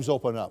 Graves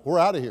open up. We're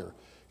out of here.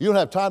 You don't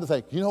have time to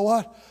think, you know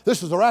what?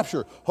 This is the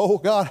rapture. Oh,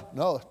 God.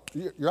 No,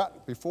 you're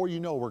out. Before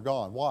you know, we're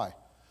gone. Why?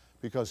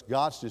 Because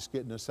God's just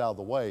getting us out of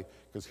the way,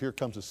 because here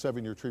comes a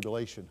 7-year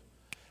tribulation.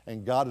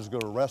 And God is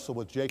going to wrestle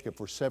with Jacob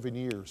for 7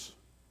 years.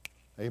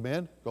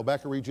 Amen? Go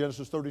back and read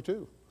Genesis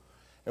 32.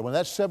 And when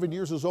that 7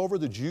 years is over,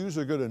 the Jews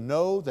are going to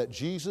know that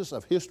Jesus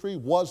of history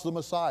was the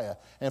Messiah.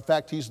 In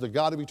fact, he's the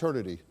God of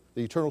eternity,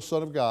 the eternal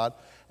Son of God.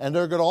 And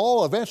they're going to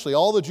all, eventually,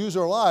 all the Jews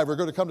who are alive are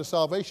going to come to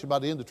salvation by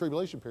the end of the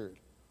tribulation period.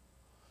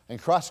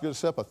 And Christ is going to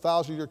set up a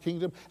 1,000-year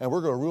kingdom, and we're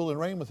going to rule and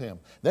reign with him.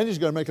 Then he's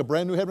going to make a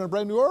brand new heaven and a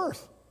brand new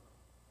earth.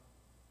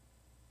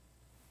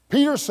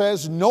 Peter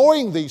says,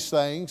 knowing these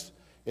things,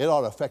 it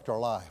ought to affect our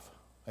life.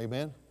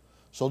 Amen?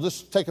 So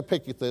let's take a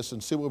peek at this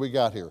and see what we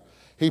got here.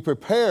 He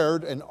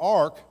prepared an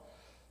ark,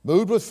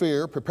 moved with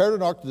fear, prepared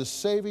an ark to the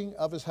saving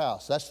of his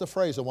house. That's the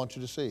phrase I want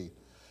you to see.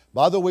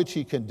 By the which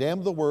he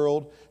condemned the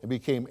world and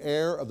became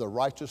heir of the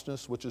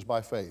righteousness which is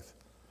by faith.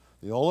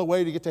 The only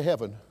way to get to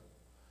heaven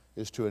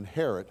is to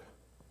inherit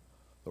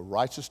the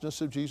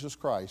righteousness of Jesus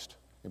Christ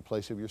in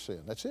place of your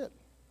sin. That's it.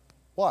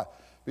 Why?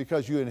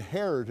 Because you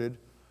inherited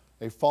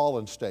a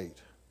fallen state.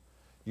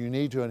 You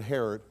need to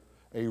inherit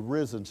a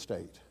risen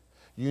state.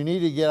 You need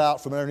to get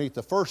out from underneath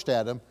the first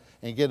Adam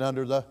and get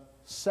under the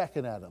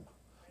second Adam.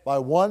 By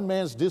one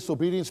man's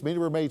disobedience, many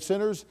were made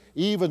sinners.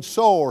 Even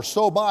so, or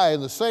so by,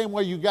 in the same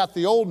way you got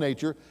the old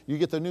nature, you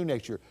get the new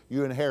nature.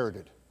 You inherit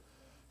it.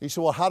 He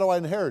said, well, how do I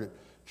inherit it?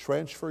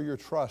 Transfer your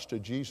trust to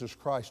Jesus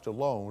Christ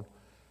alone,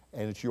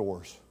 and it's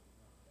yours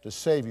to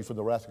save you from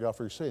the wrath of God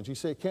for your sins. He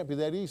said, it can't be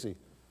that easy.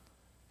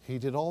 He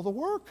did all the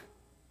work.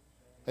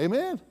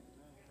 Amen.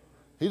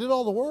 He did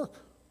all the work.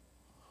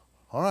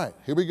 All right,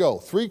 here we go.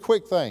 3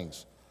 quick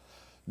things.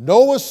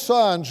 Noah's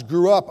sons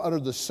grew up under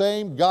the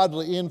same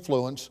godly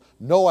influence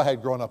Noah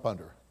had grown up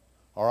under.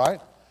 All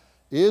right?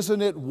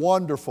 Isn't it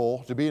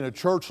wonderful to be in a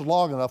church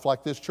long enough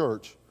like this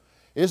church?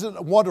 Isn't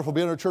it wonderful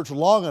being in a church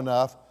long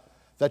enough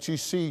that you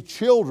see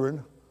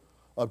children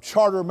of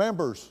charter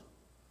members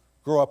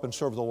grow up and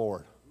serve the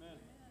Lord?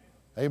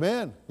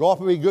 Amen. Go off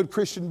and be good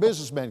Christian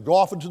businessmen. Go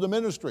off into the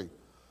ministry.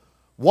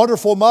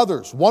 Wonderful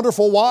mothers,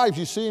 wonderful wives,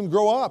 you see them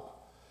grow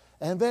up.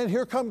 And then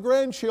here come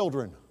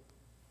grandchildren.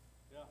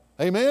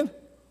 Yeah. Amen.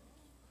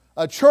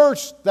 A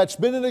church that's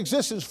been in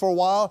existence for a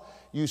while,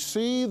 you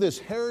see this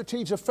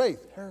heritage of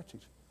faith.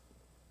 Heritage.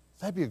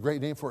 That'd be a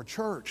great name for a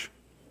church.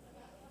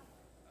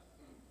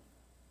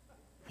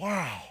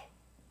 Wow.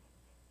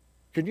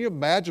 Can you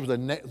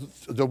imagine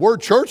the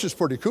word church is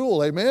pretty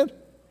cool, amen?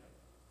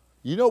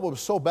 You know what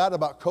was so bad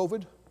about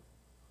COVID?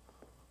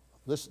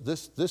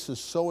 This is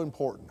so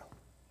important.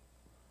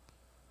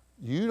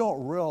 You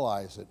don't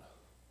realize it,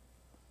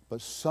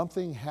 but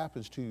something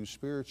happens to you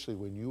spiritually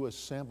when you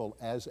assemble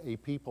as a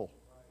people.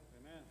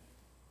 Amen.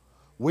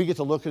 We get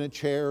to looking at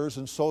chairs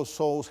and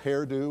Soul's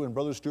hairdo and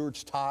Brother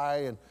Stewart's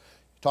tie and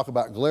talk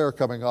about glare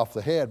coming off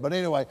the head. But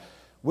anyway,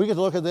 we get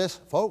to look at this.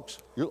 Folks,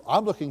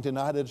 I'm looking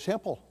tonight at a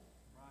temple.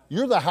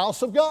 You're the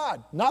house of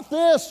God, not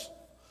this.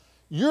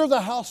 You're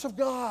the house of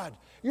God.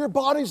 Your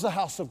body's the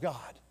house of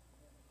God.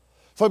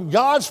 From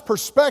God's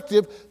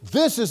perspective,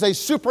 this is a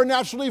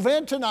supernatural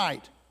event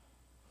tonight.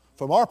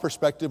 From our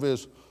perspective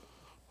is,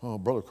 oh,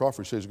 Brother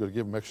Crawford says he's going to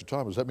give him extra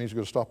time. Does that mean he's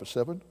going to stop at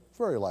 7?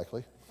 Very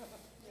likely.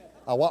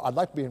 I'd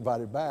like to be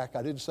invited back.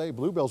 I didn't say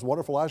Bluebell's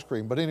wonderful ice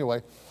cream, but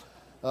anyway.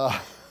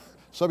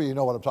 Some of you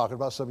know what I'm talking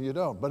about, some of you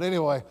don't. But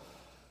anyway,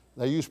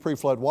 they used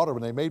pre-flood water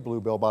when they made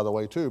Bluebell, by the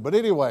way, too. But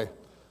anyway,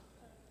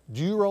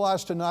 do you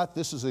realize tonight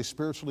this is a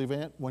spiritual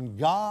event? When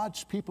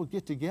God's people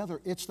get together,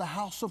 it's the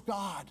house of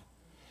God.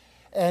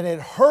 And it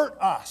hurt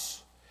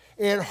us.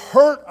 It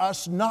hurt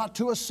us not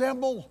to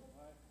assemble.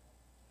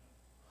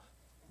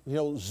 You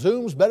know,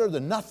 Zoom's better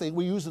than nothing.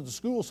 We use it at the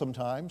school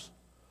sometimes.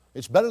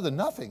 It's better than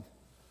nothing,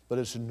 but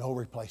it's no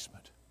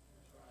replacement.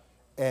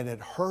 And it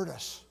hurt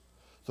us.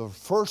 The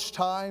first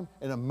time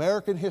in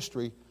American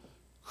history,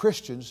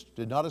 Christians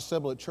did not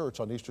assemble at church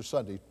on Easter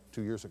Sunday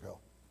 2 years ago.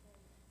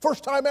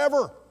 First time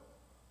ever.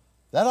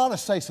 That ought to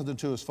say something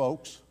to us,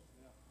 folks.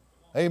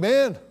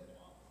 Amen.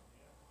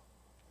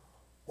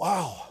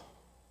 Wow.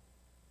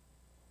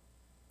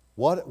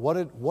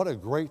 What a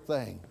great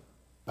thing.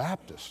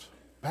 Baptist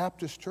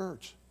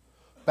church.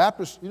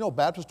 Baptists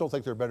don't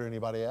think they're better than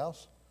anybody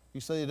else.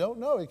 You say they don't?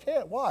 No, they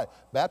can't. Why?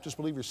 Baptists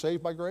believe you're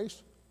saved by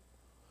grace.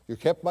 You're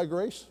kept by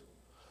grace.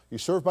 You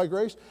serve by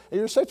grace, and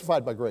you're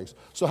sanctified by grace.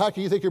 So how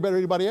can you think you're better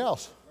than anybody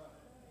else?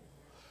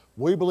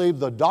 We believe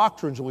the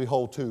doctrines we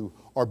hold to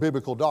are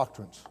biblical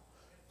doctrines.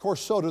 Of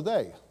course, so do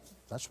they.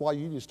 That's why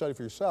you need to study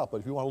for yourself. But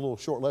if you want a little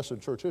short lesson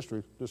in church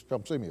history, just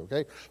come see me,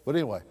 okay? But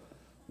anyway,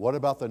 what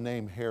about the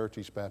name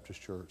Heritage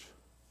Baptist Church?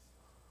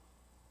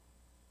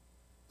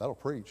 That'll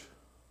preach.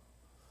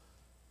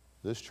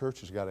 This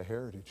church has got a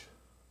heritage.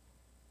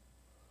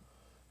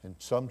 And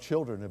some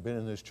children have been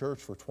in this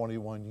church for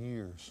 21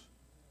 years.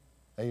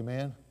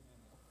 Amen?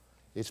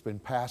 It's been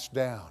passed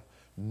down.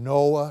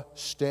 Noah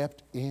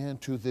stepped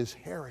into this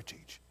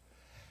heritage,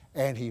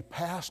 and he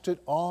passed it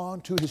on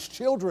to his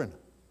children.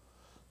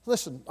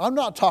 Listen,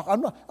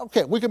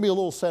 okay, we can be a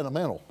little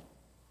sentimental,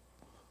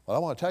 but I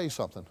want to tell you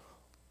something.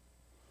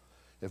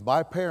 If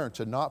my parents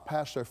had not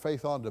passed their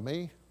faith on to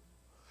me,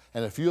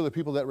 and a few of the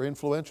people that were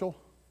influential,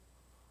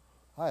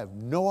 I have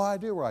no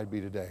idea where I'd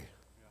be today.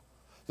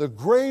 The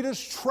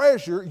greatest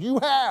treasure you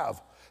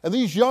have, and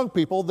these young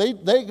people, they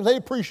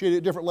appreciate it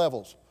at different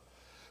levels.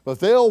 But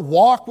they'll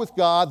walk with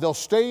God, they'll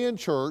stay in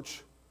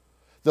church,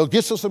 they'll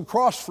get to some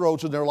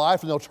crossroads in their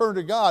life, and they'll turn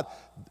to God.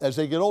 As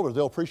they get older,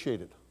 they'll appreciate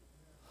it.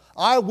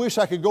 I wish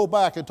I could go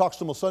back and talk to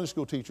some Sunday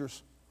school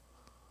teachers.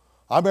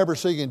 I remember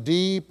singing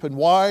deep and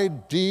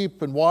wide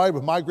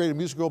with my great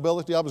musical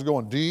ability. I was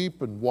going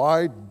deep and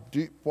wide,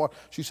 deep, wide.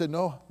 She said,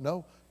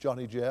 no,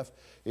 Johnny Jeff,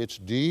 it's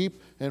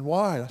deep and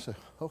wide. I said,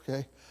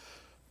 okay,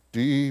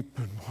 deep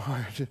and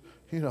wide.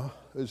 You know,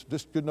 it's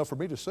just good enough for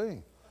me to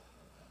sing.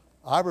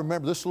 I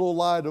remember this little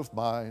light of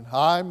mine,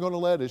 I'm going to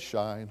let it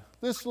shine.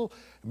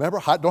 Remember,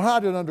 don't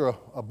hide it under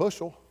a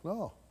bushel.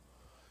 No.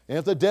 And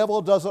if the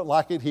devil doesn't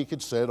like it, he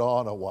could sit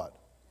on a what?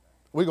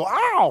 We go,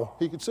 ow!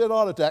 He could sit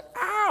on it,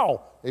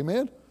 ow!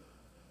 Amen?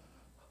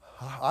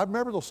 I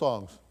remember those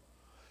songs.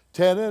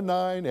 10 and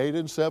 9, 8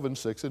 and 7,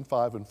 6 and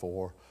 5 and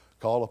 4.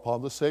 Call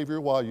upon the Savior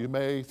while you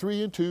may.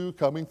 3 and 2,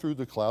 coming through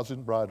the clouds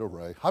in bright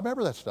array. I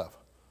remember that stuff.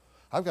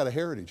 I've got a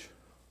heritage.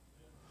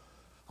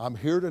 I'm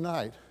here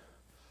tonight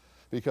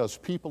because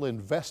people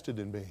invested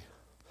in me.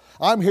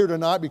 I'm here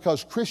tonight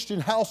because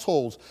Christian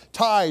households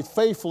tithe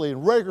faithfully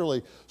and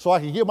regularly so I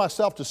can give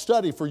myself to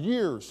study for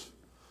years.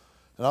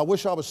 And I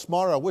wish I was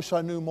smarter. I wish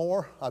I knew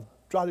more. I've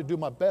tried to do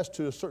my best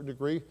to a certain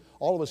degree.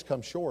 All of us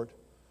come short.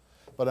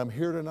 But I'm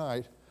here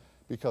tonight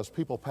because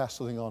people pass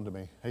something on to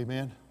me.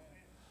 Amen?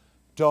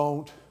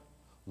 Don't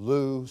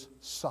lose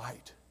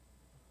sight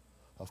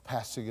of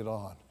passing it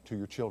on to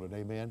your children.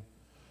 Amen?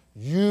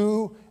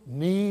 You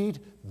need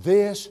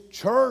this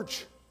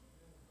church.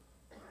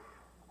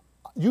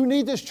 You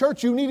need this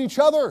church. You need each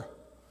other.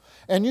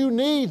 And you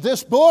need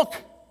this book.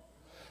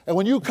 And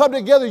when you come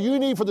together, you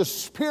need for the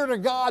Spirit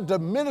of God to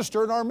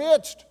minister in our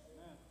midst.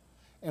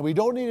 And we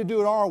don't need to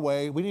do it our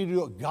way. We need to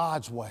do it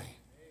God's way.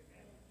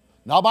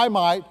 Not by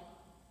might,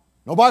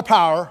 nor by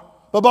power,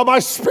 but by my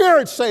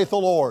Spirit, saith the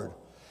Lord.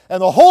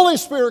 And the Holy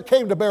Spirit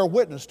came to bear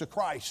witness to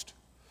Christ.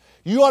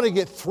 You ought to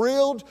get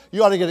thrilled.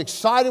 You ought to get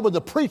excited when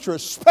the preacher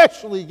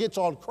especially gets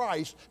on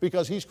Christ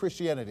because he's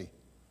Christianity.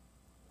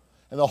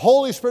 And the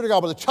Holy Spirit of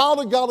God, when the child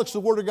of God looks at the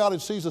Word of God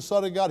and sees the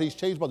Son of God, he's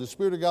changed by the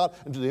Spirit of God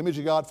into the image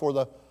of God for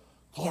the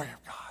glory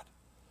of God.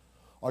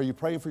 Are you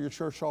praying for your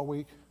church all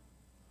week?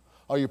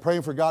 Are you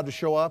praying for God to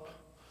show up?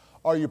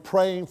 Are you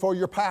praying for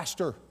your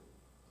pastor?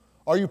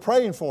 Are you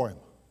praying for him?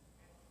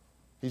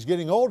 He's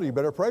getting older. You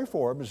better pray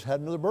for him. He's had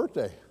another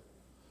birthday.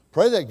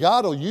 Pray that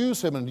God will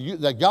use him and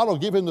that God will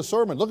give him the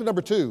sermon. Look at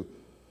number 2.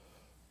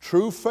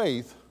 True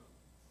faith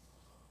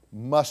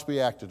must be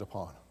acted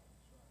upon.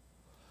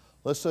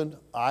 Listen,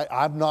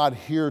 I'm not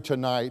here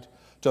tonight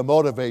to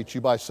motivate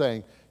you by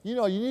saying, you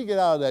know, you need to get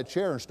out of that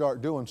chair and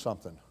start doing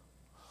something.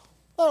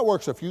 That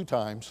works a few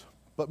times,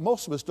 but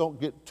most of us don't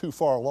get too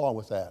far along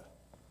with that.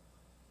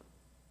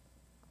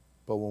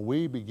 But when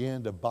we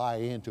begin to buy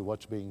into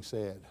what's being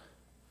said,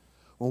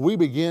 when we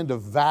begin to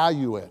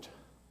value it,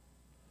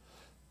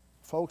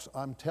 folks,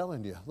 I'm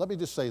telling you, let me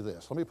just say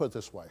this. Let me put it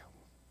this way.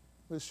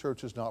 This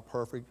church is not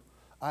perfect.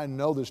 I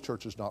know this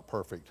church is not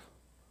perfect.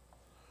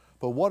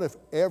 But what if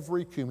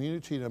every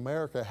community in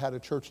America had a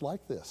church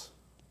like this?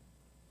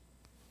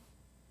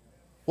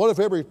 What if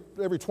every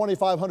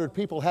 2,500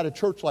 people had a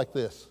church like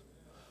this?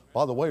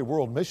 By the way,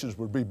 world missions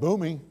would be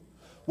booming.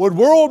 Would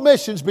world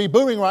missions be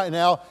booming right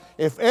now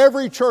if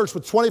every church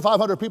with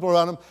 2,500 people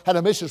around them had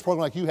a missions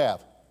program like you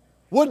have?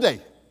 Would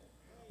they?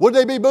 Would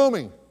they be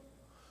booming?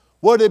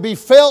 Would it be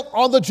felt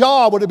on the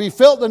job? Would it be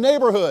felt in the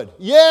neighborhood?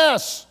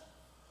 Yes.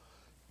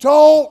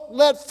 Don't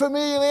let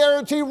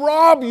familiarity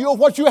rob you of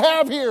what you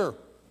have here.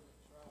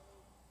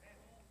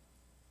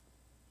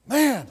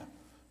 Man,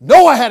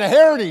 Noah had a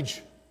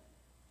heritage.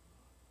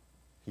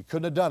 He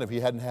couldn't have done it if he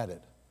hadn't had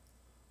it.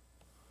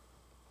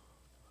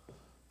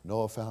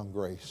 Noah found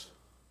grace.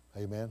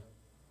 Amen.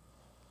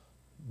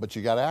 But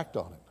you got to act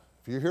on it.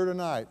 If you're here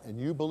tonight and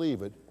you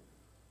believe it,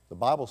 the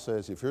Bible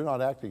says if you're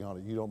not acting on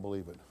it, you don't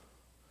believe it.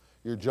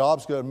 Your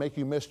job's going to make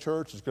you miss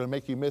church. It's going to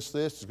make you miss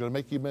this. It's going to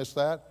make you miss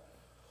that.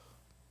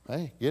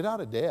 Hey, get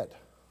out of debt.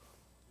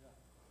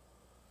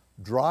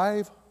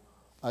 Drive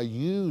a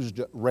used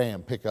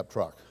Ram pickup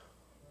truck.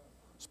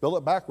 Spell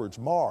it backwards,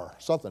 Mar,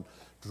 something.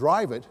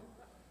 Drive it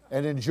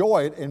and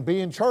enjoy it and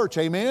be in church.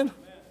 Amen? Amen.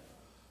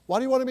 Why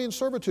do you want to be in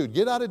servitude?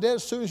 Get out of debt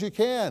as soon as you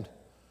can.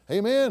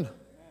 Amen.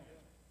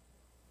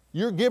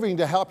 You're giving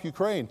to help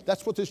Ukraine.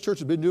 That's what this church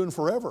has been doing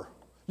forever.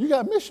 You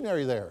got a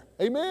missionary there.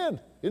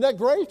 Amen. Isn't that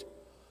great?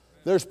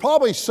 There's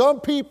probably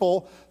some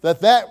people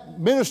that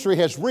ministry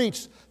has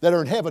reached that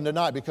are in heaven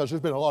tonight because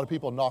there's been a lot of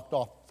people knocked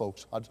off,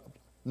 folks.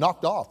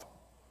 Knocked off.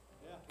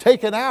 Yeah.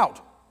 Taken out.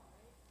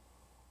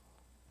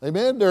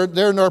 Amen. They're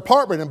in their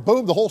apartment and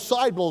boom, the whole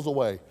side blows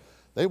away.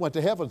 They went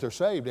to heaven. They're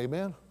saved.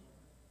 Amen.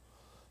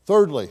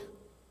 Thirdly,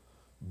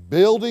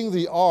 building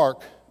the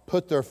ark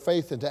put their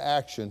faith into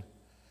action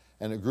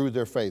and it grew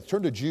their faith.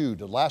 Turn to Jude,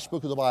 the last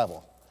book of the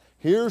Bible.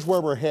 Here's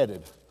where we're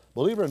headed.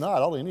 Believe it or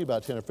not, I only need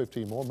about 10 or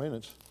 15 more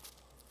minutes.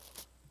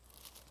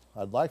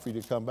 I'd like for you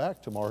to come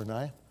back tomorrow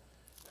night.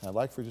 I'd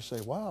like for you to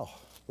say, wow,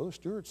 Brother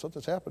Stewart,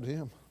 something's happened to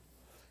him.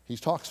 He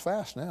talks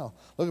fast now.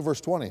 Look at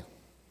verse 20.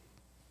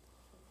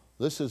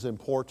 This is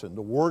important.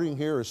 The wording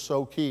here is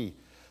so key.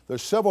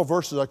 There's several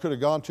verses I could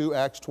have gone to,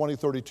 Acts 20,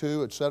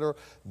 32, etc.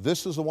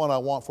 This is the one I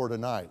want for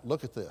tonight.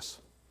 Look at this.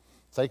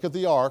 Think of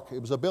the ark.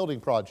 It was a building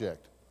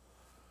project.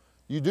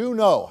 You do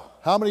know.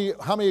 How many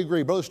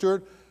agree? Brother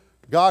Stewart,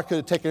 God could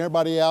have taken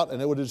everybody out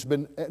and it would have just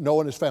been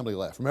Noah and his family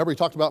left. Remember he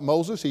talked about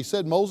Moses? He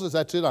said, Moses,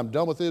 that's it. I'm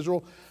done with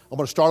Israel. I'm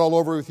going to start all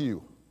over with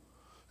you.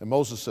 And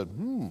Moses said,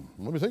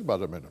 let me think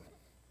about it a minute.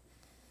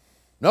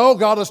 No,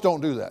 God, let's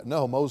don't do that.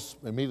 No, Moses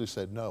immediately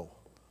said no.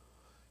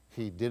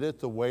 He did it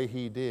the way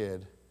he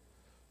did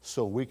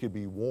so we could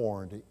be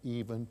warned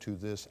even to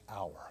this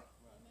hour.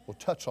 We'll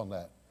touch on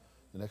that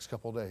the next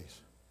couple of days.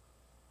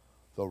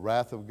 The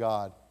wrath of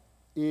God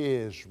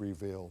is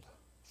revealed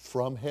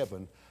from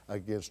heaven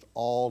against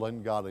all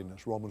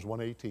ungodliness. Romans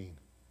 1:18.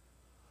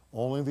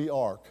 Only the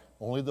ark,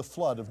 only the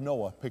flood of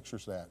Noah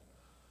pictures that.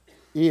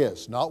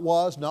 Is, not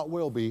was, not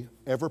will be,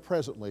 ever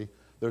presently.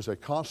 There's a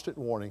constant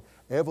warning.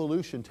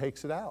 Evolution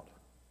takes it out.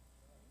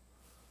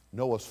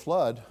 Noah's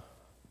flood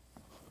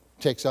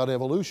takes out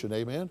evolution.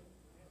 Amen?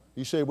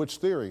 You say, which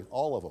theory?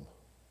 All of them.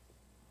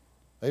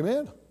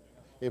 Amen?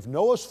 If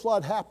Noah's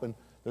flood happened,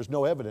 there's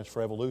no evidence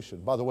for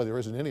evolution. By the way, there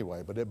isn't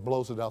anyway, but it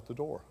blows it out the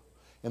door.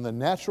 In the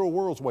natural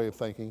world's way of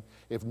thinking,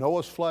 if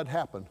Noah's flood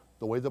happened,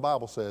 the way the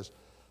Bible says,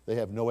 they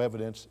have no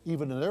evidence,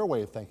 even in their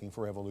way of thinking,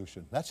 for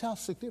evolution. That's how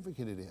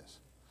significant it is.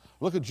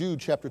 Look at Jude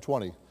chapter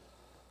 20.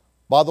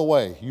 By the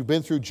way, you've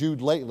been through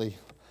Jude lately.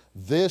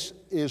 This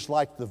is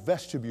like the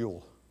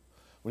vestibule.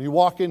 When you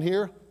walk in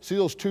here, see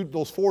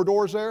those 4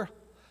 doors there?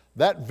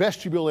 That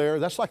vestibule there,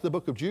 that's like the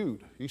book of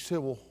Jude. You say,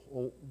 well,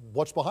 Well,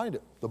 what's behind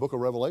it? The book of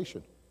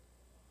Revelation.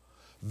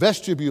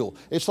 Vestibule.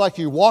 It's like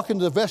you walk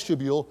into the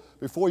vestibule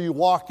before you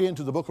walk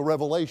into the book of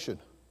Revelation.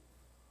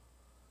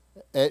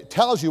 It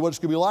tells you what it's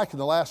going to be like in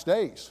the last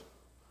days.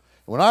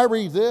 When I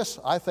read this,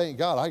 I thank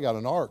God I got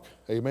an ark.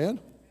 Amen?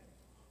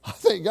 I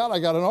thank God I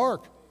got an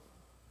ark.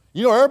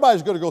 You know,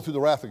 everybody's going to go through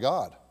the wrath of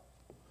God,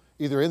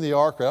 either in the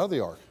ark or out of the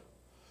ark.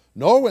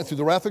 Noah went through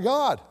the wrath of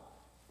God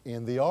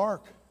in the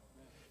ark.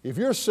 If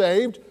you're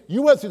saved,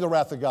 you went through the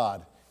wrath of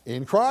God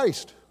in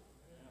Christ.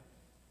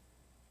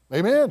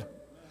 Amen.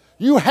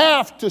 You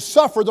have to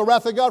suffer the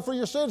wrath of God for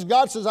your sins.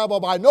 God says, I will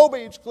by no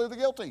means clear the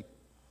guilty.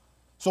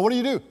 So what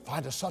do?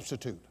 Find a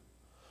substitute.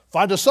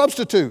 Find a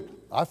substitute.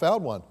 I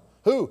found one.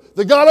 Who?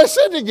 The God I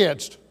sinned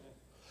against.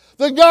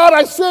 The God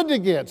I sinned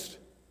against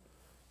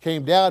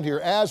came down here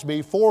as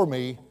me, for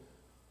me,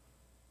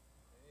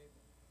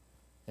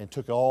 and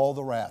took all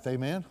the wrath.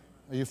 Amen?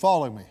 Are you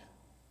following me?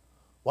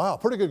 Wow,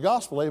 pretty good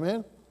gospel,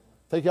 amen?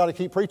 Think you ought to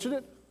keep preaching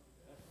it?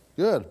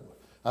 Good.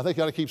 I think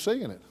you ought to keep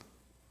singing it.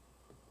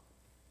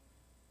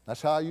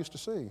 That's how I used to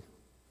sing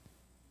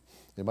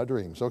in my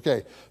dreams.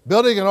 Okay,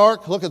 building an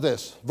ark, look at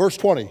this. Verse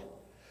 20.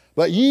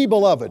 But ye,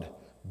 beloved,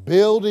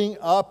 building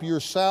up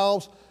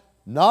yourselves,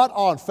 not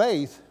on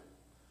faith,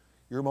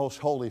 your most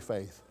holy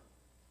faith.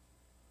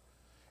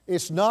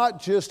 It's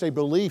not just a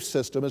belief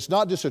system. It's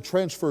not just a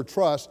transfer of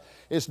trust.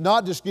 It's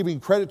not just giving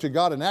credit to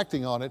God and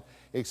acting on it.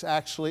 It's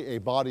actually a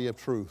body of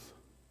truth.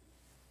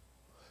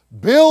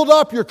 Build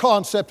up your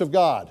concept of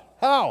God.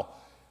 How?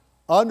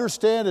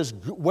 Understand as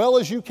well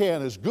as you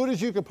can, as good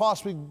as you can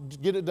possibly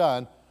get it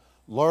done.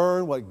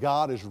 Learn what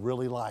God is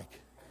really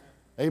like.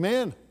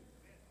 Amen.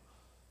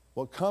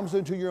 What comes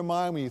into your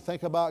mind when you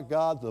think about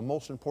God is the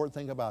most important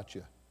thing about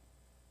you.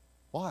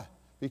 Why?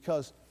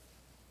 Because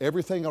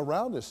everything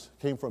around us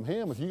came from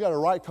Him. If you got a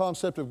right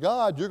concept of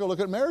God, you're going to look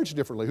at marriage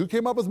differently. Who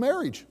came up with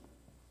marriage?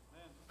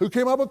 Who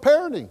came up with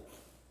parenting?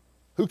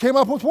 Who came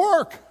up with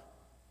work?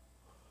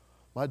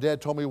 My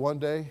dad told me one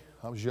day,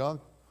 I was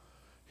young,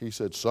 he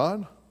said,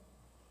 son,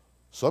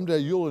 someday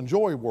you'll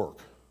enjoy work.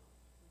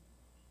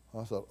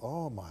 I thought,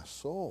 oh my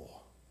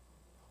soul,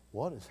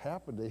 what has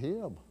happened to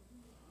him?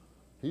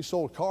 He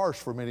sold cars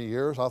for many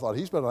years. I thought,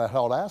 he's been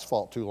on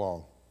asphalt too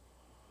long.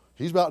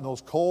 He's out in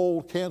those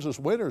cold Kansas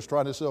winters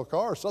trying to sell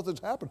cars. Something's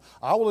happened.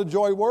 I will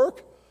enjoy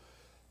work.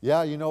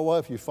 Yeah, you know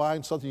what? If you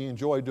find something you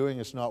enjoy doing,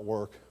 it's not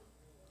work.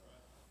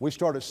 We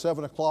start at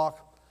 7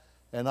 o'clock,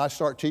 and I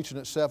start teaching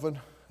at 7,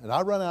 and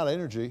I run out of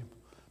energy.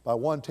 By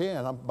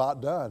 1:10, I'm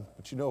about done.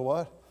 But you know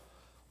what?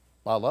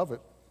 I love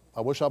it.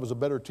 I wish I was a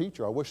better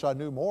teacher. I wish I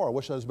knew more. I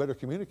wish I was a better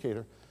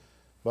communicator.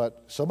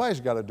 But somebody's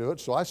got to do it.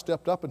 So I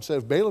stepped up and said,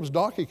 if Balaam's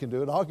donkey can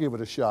do it, I'll give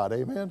it a shot.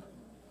 Amen?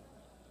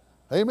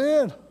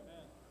 Amen.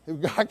 If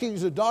God can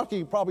use a donkey,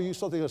 He probably use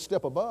something a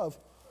step above.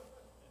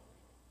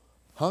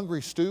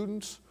 Hungry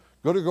students,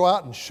 going to go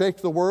out and shake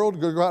the world,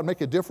 going to go out and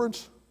make a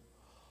difference.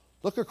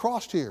 Look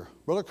across here.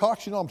 Brother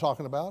Cox, you know what I'm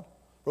talking about.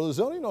 Brother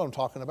Zell, you know what I'm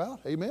talking about.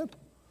 Amen.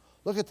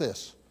 Look at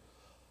this.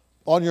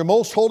 On your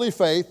most holy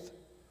faith,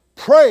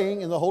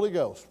 praying in the Holy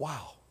Ghost.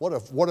 Wow, what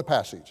a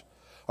passage.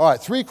 All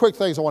right, 3 quick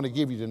things I want to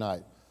give you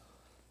tonight.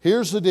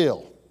 Here's the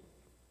deal.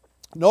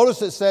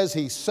 Notice it says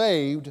He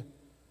saved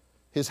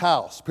His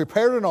house,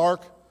 prepared an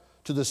ark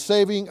to the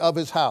saving of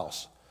His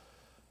house.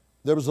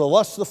 There was the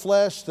lust of the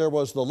flesh, there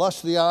was the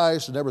lust of the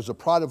eyes, and there was the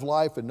pride of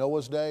life in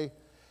Noah's day,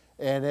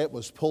 and it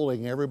was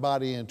pulling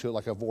everybody into it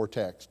like a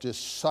vortex,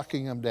 just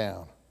sucking them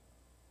down.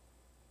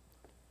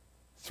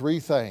 3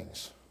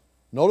 things.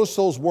 Notice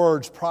those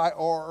words,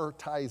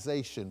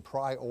 prioritization,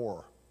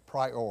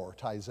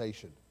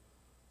 prioritization.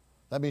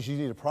 That means you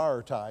need to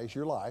prioritize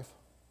your life.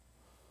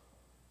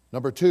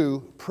 Number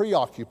 2,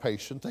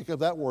 preoccupation. Think of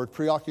that word,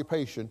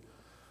 preoccupation.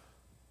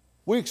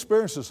 We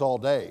experience this all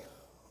day.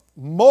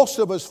 Most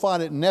of us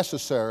find it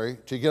necessary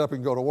to get up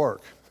and go to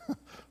work.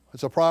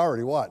 It's a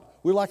priority. What?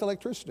 We like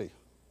electricity.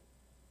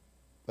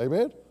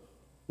 Amen?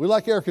 We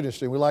like air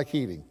conditioning. We like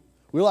heating.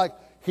 We like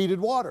heated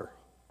water.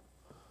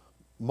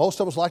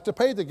 Most of us like to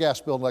pay the gas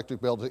bill and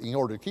electric bill in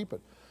order to keep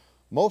it.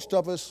 Most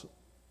of us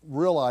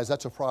realize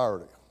that's a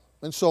priority.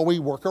 And so we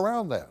work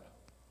around that.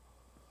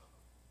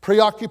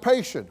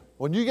 Preoccupation.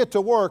 When you get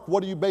to work,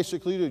 what do you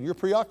basically do? You're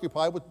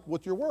preoccupied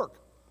with your work.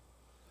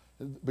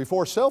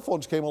 Before cell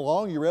phones came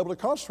along, you were able to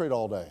concentrate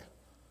all day.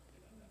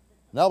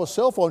 Now with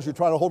cell phones, you're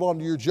trying to hold on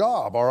to your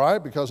job, all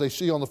right, because they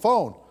see you on the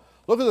phone.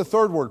 Look at the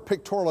 3rd word,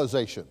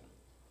 pictorialization.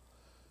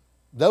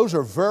 Those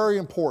are very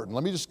important.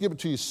 Let me just give it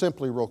to you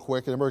simply real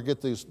quick, and then we're going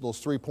to get those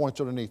 3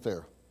 points underneath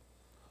there.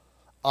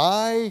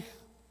 I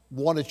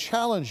want to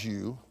challenge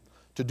you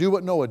to do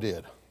what Noah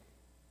did.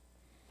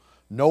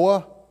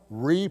 Noah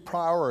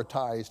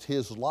reprioritized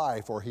his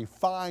life, or he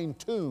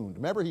fine-tuned.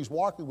 Remember, he's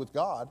walking with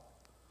God.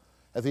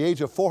 At the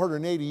age of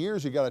 480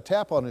 years, he got a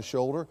tap on his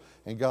shoulder,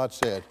 and God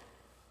said,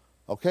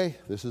 okay,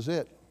 this is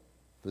it.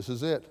 This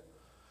is it.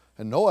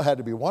 And Noah had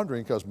to be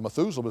wondering, because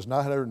Methuselah was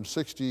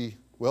 960,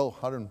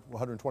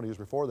 120 years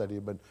before that. He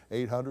had been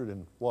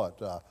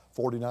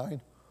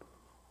 849?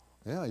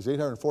 Yeah, he's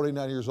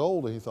 849 years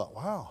old, and he thought,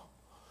 wow,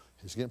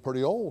 he's getting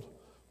pretty old.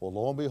 Well,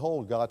 lo and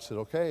behold, God said,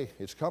 okay,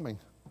 it's coming.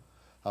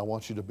 I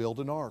want you to build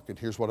an ark, and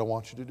here's what I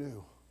want you to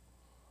do.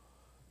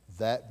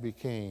 That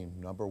became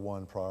number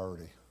one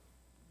priority.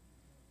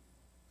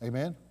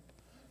 Amen?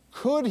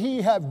 Could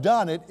he have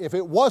done it if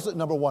it wasn't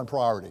number one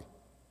priority?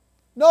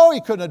 No, he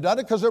couldn't have done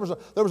it because there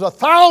was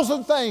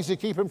 1,000 things to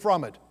keep him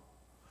from it.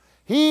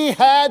 He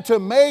had to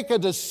make a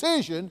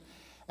decision,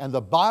 and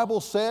the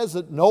Bible says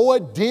that Noah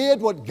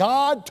did what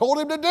God told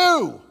him to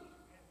do.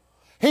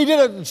 He did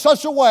it in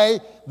such a way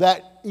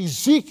that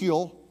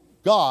Ezekiel,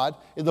 God,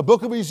 in the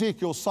book of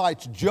Ezekiel,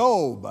 cites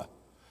Job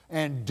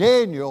and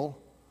Daniel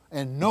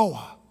and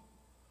Noah.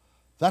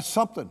 That's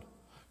something.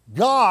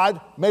 God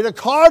made a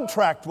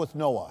contract with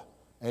Noah.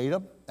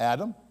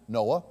 Adam,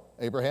 Noah,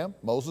 Abraham,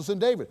 Moses,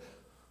 and David.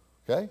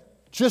 Okay?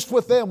 Just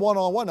with them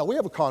one-on-one. Now, we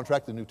have a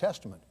contract in the New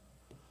Testament.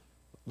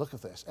 Look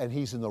at this. And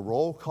he's in the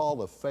roll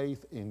call of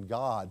faith in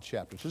God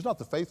chapter. This is not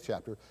the faith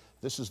chapter.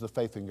 This is the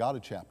faith in God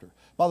chapter.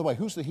 By the way,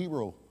 who's the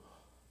hero?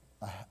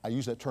 I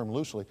use that term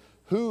loosely.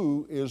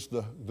 Who is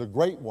the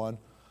great one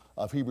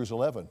of Hebrews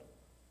 11?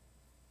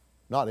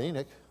 Not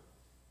Enoch.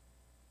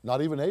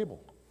 Not even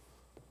Abel.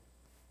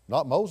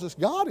 Not Moses.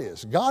 God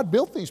is. God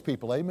built these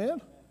people. Amen?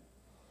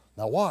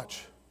 Now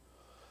watch.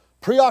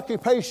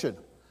 Preoccupation.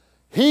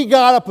 He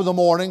got up in the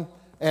morning,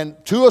 and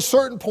to a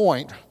certain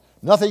point,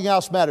 nothing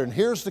else mattered. And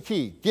here's the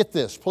key. Get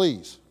this,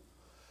 please.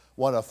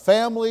 When a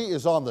family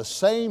is on the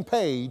same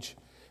page,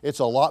 it's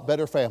a lot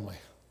better family.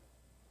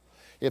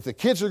 If the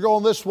kids are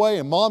going this way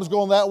and mom's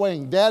going that way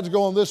and dad's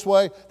going this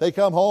way, they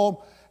come home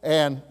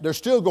and they're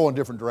still going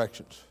different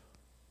directions.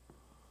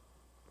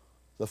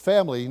 The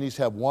family needs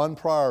to have one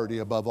priority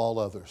above all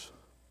others.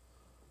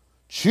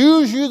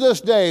 Choose you this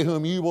day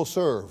whom you will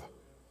serve.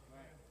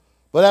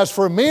 But as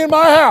for me and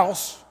my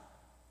house,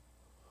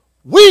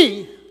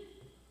 we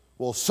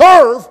will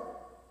serve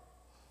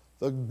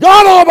the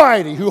God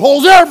Almighty who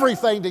holds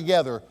everything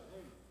together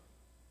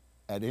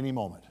at any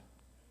moment.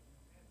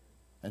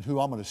 And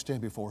who I'm going to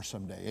stand before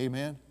someday.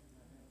 Amen?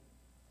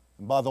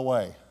 And by the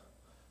way,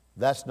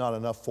 that's not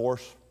enough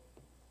force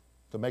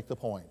to make the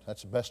point.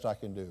 That's the best I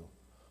can do.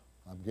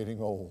 I'm getting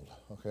old,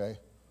 okay?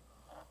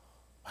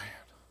 Man.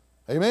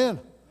 Amen?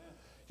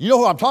 You know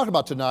who I'm talking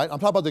about tonight? I'm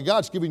talking about the God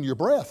that's giving you your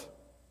breath.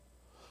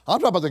 I'm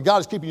talking about the God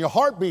that's keeping your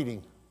heart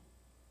beating.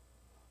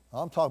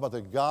 I'm talking about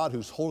the God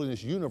who's holding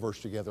this universe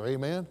together.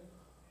 Amen?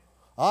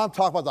 I'm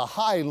talking about the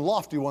high and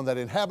lofty one that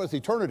inhabits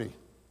eternity.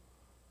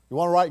 You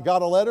want to write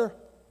God a letter?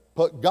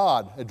 Put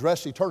God,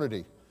 address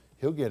eternity.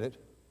 He'll get it.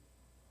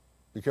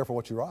 Be careful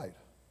what you write.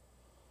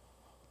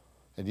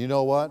 And you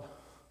know what?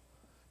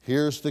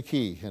 Here's the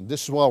key. And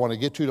this is what I want to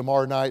get to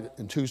tomorrow night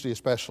and Tuesday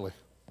especially.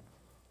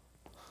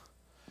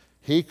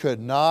 He could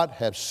not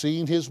have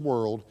seen his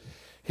world.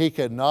 He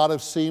could not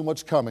have seen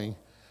what's coming.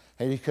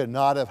 And he could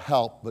not have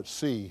helped but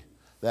see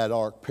that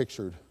ark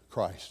pictured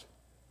Christ.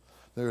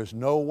 There is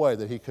no way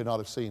that he could not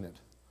have seen it.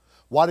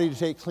 Why did he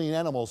take clean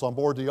animals on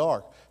board the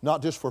ark?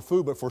 Not just for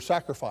food, but for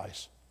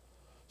sacrifice.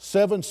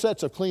 7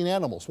 sets of clean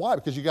animals. Why?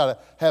 Because you got to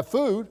have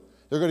food.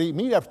 They're going to eat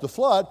meat after the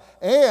flood,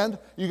 and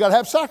you got to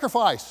have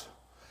sacrifice.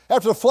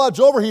 After the flood's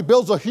over, he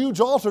builds a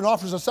huge altar and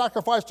offers a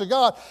sacrifice to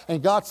God,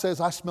 and God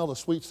says, I smell a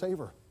sweet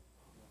savor.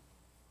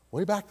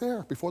 Way back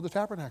there, before the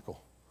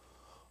tabernacle.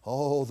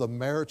 Oh, the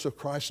merits of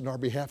Christ in our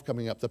behalf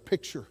coming up. The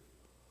picture.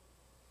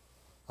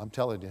 I'm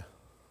telling you,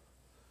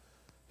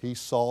 he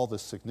saw the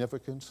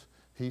significance.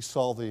 He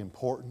saw the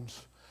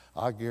importance.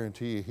 I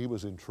guarantee you, he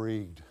was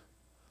intrigued.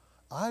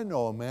 I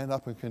know a man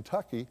up in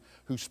Kentucky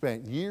who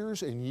spent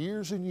years and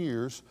years and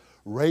years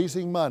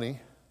raising money,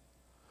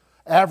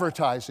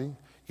 advertising,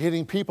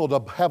 getting people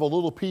to have a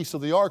little piece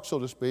of the ark, so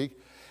to speak,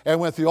 and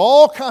went through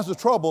all kinds of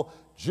trouble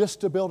just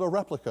to build a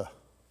replica.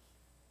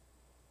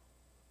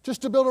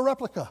 Just to build a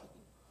replica.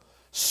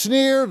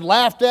 Sneered,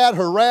 laughed at,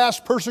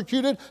 harassed,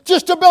 persecuted,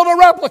 just to build a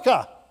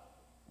replica.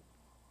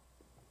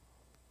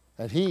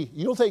 And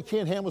you don't think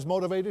Ken Ham was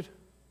motivated?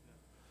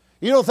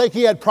 You don't think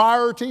he had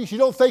priorities? You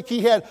don't think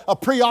he had a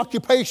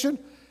preoccupation?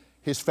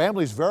 His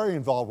family's very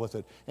involved with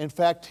it. In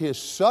fact, his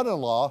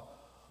son-in-law,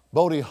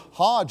 Bodie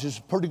Hodge, is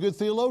a pretty good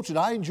theologian.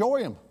 I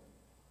enjoy him.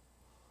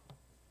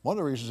 One of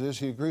the reasons is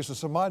he agrees with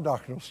some of my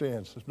doctrinal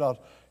stands. It's not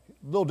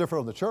a little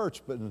different on the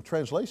church, but in the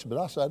translation. But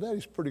outside that,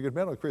 he's a pretty good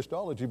man on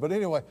Christology. But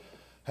anyway,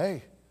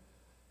 hey,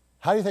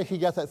 how do you think he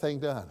got that thing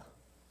done?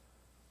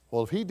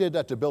 Well, if he did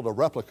that to build a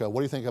replica,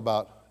 what do you think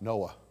about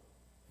Noah?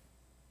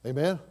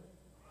 Amen?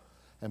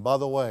 And by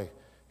the way,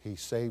 he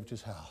saved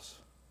his house.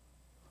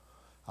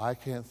 I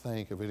can't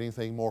think of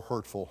anything more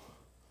hurtful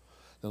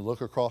than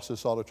look across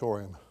this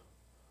auditorium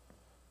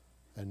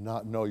and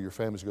not know your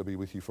family's going to be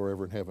with you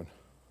forever in heaven.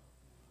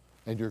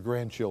 And your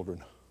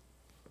grandchildren.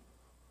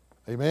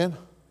 Amen?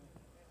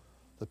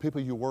 The people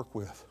you work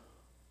with.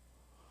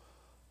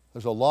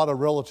 There's a lot of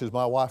relatives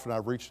my wife and I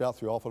have reached out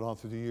through off and on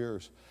through the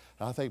years.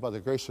 And I think by the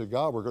grace of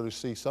God, we're going to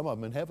see some of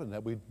them in heaven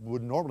that we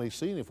would normally have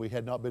seen if we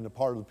had not been a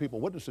part of the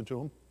people witnessing to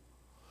them.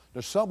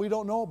 There's some we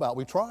don't know about.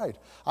 We tried.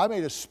 I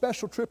made a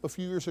special trip a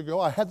few years ago.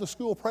 I had the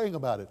school praying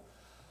about it.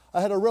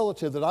 I had a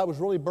relative that I was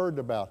really burdened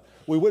about.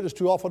 We witnessed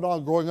too off and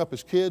on growing up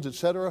as kids,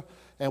 etc.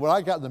 And when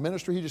I got in the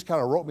ministry, he just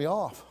kind of wrote me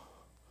off.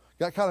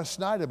 Got kind of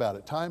snide about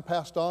it. Time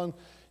passed on.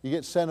 You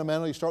get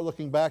sentimental. You start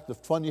looking back, the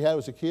fun you had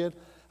as a kid.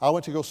 I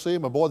went to go see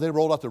him. And boy, they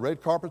rolled out the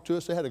red carpet to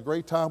us. They had a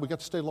great time. We got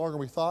to stay longer than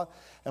we thought.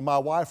 And my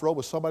wife rode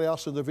with somebody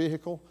else in the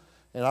vehicle.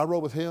 And I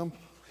rode with him,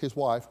 his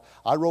wife.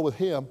 I rode with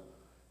him.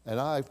 And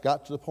I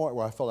got to the point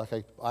where I felt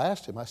like I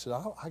asked him, I said,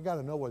 I got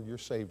to know whether you're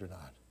saved or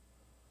not.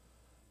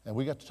 And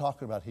we got to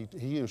talking about it.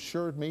 He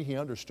assured me he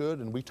understood,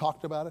 and we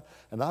talked about it.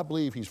 And I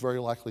believe he's very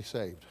likely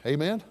saved.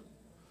 Amen?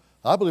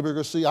 I believe we're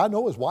going to see, I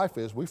know his wife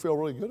is. We feel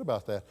really good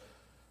about that.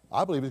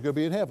 I believe he's going to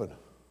be in heaven.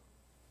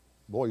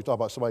 Boy, you talk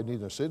about somebody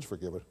needing their sins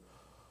forgiven.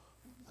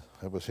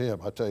 It was him.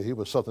 I tell you, he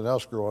was something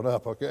else growing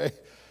up, okay?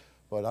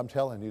 But I'm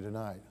telling you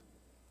tonight,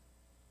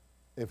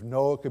 if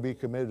Noah could be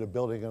committed to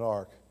building an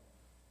ark,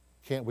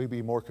 can't we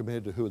be more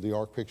committed to who the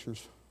ark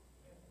pictures?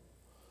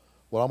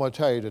 What I'm going to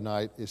tell you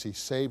tonight is he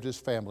saved his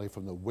family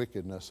from the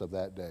wickedness of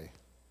that day.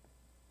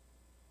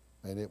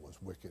 And it was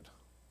wicked.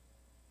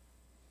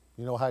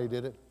 You know how he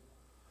did it?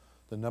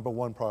 The number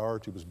one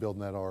priority was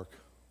building that ark.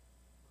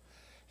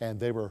 And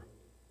they were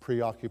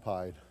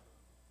preoccupied.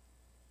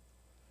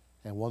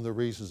 And one of the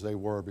reasons they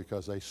were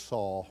because they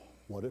saw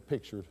what it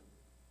pictured.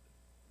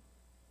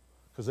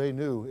 Because they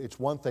knew it's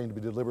one thing to be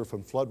delivered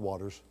from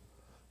floodwaters,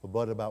 but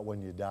what about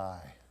when you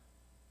die?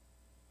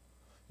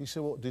 You say,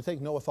 well, do you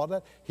think Noah thought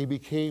that? He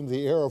became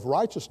the heir of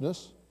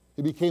righteousness.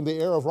 He became the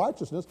heir of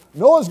righteousness.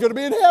 Noah's going to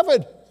be in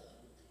heaven.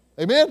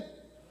 Amen?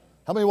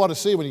 How many want to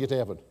see when you get to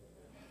heaven?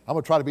 I'm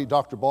going to try to beat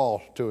Dr.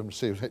 Ball to him to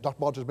see. Hey, Dr.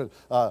 Ball just been,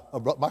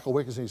 Michael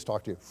Wickens needs to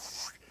talk to you.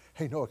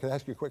 Hey, Noah, can I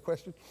ask you a quick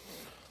question?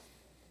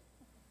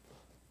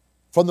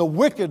 From the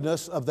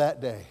wickedness of that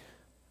day,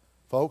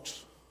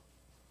 folks,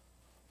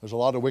 there's a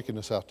lot of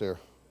wickedness out there.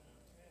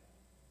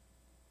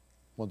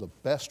 One of the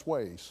best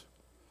ways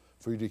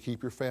for you to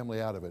keep your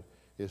family out of it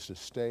is to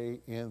stay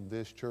in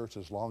this church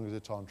as long as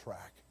it's on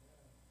track.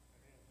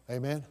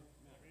 Amen?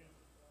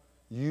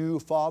 You,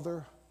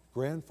 father,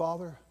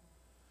 grandfather,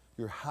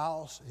 your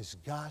house has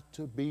got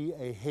to be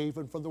a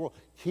haven from the world.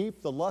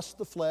 Keep the lust of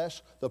the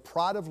flesh, the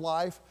pride of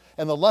life,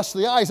 and the lust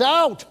of the eyes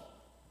out.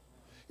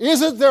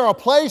 Isn't there a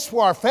place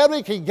where our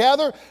family can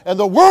gather and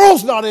the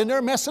world's not in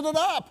there messing it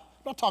up?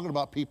 I'm not talking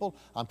about people.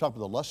 I'm talking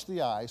about the lust of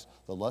the eyes,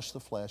 the lust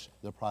of the flesh,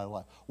 the pride of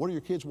life. What are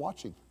your kids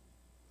watching?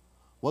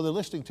 What are they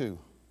listening to?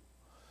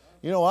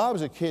 You know, when I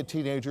was a kid,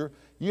 teenager,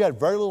 you had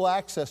very little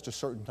access to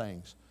certain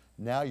things.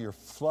 Now you're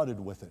flooded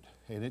with it,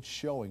 and it's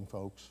showing,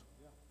 folks.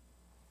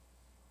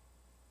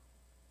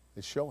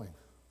 It's showing.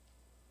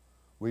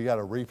 We got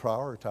to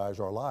reprioritize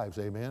our lives,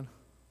 amen?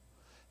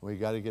 We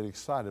got to get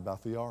excited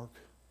about the ark.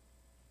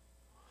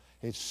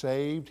 It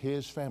saved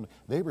his family.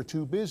 They were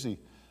too busy.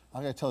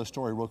 I got to tell a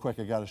story real quick.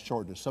 I got to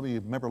shorten it. Some of you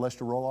remember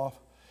Lester Roloff?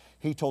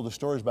 He told the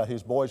stories about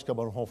his boys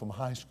coming home from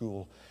high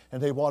school, and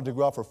they wanted to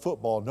go out for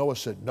football. Noah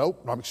said,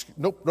 nope,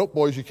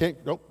 boys, you can't,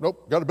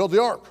 nope, got to build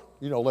the ark.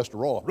 You know Lester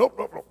Roloff,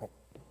 nope.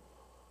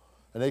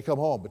 And they come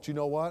home, but you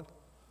know what?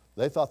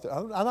 They thought,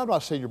 and I'm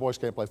not saying your boys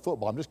can't play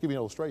football, I'm just giving you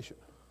an illustration,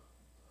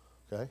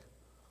 okay?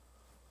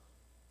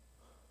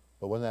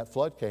 But when that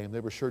flood came, they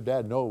were sure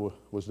Dad Noah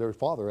was their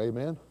father,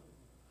 amen?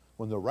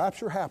 When the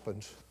rapture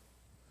happens,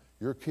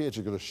 your kids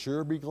are going to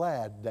sure be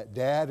glad that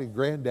Dad and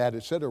Granddad,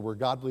 etc., were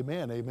godly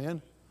men,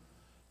 amen?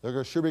 They're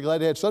going to sure be glad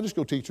they had Sunday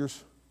school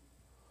teachers.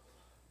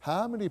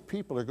 How many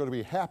people are going to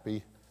be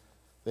happy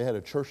they had a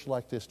church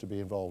like this to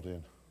be involved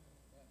in?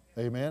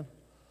 Amen?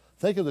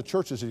 Think of the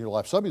churches in your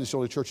life. Some of you, this is the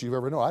only church you've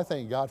ever known. I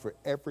thank God for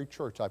every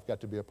church I've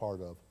got to be a part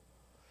of.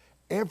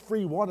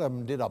 Every one of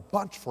them did a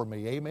bunch for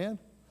me, amen?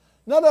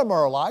 None of them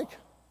are alike.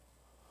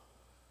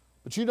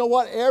 But you know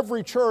what?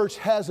 Every church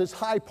has its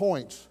high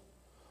points.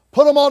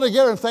 Put them all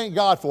together and thank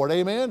God for it,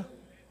 amen?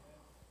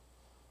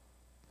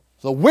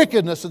 The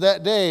wickedness of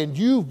that day, and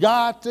you've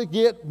got to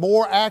get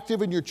more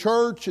active in your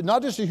church, and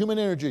not just the human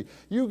energy.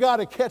 You've got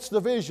to catch the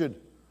vision.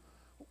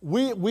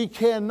 We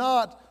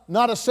cannot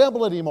not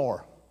assemble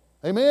anymore.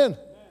 Amen?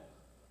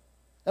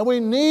 And we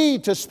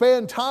need to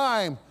spend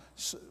time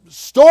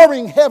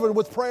storming heaven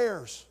with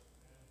prayers.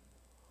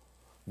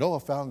 Noah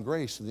found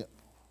grace in the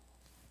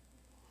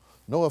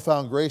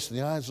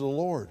eyes of the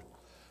Lord.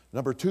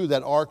 Number two,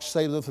 that ark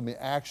saved them from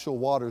the actual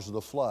waters of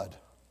the flood.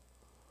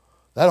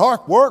 That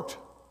ark worked.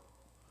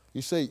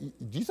 You say,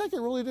 do you think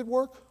it really did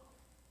work?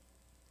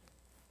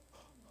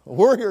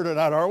 We're here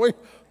tonight, aren't we?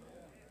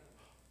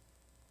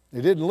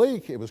 It didn't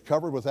leak. It was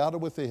covered without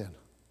and within.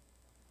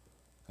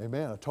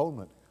 Amen.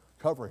 Atonement.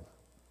 Covering.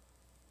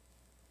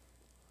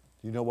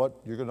 You know what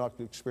you're not going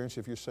to experience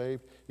if you're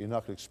saved? You're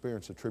not going to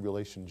experience the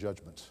tribulation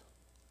judgments.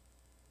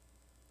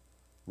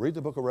 Read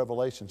the book of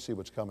Revelation, see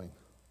what's coming.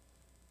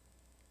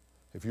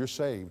 If you're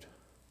saved,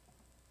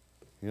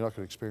 you're not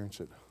going to experience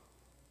it.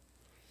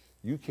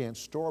 You can't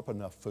store up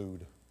enough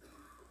food.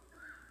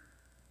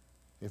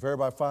 If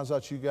everybody finds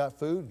out you got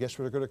food, guess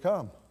where they're going to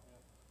come?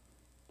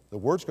 The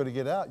word's going to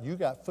get out, you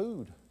got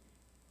food.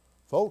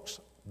 Folks,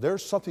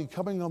 there's something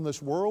coming on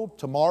this world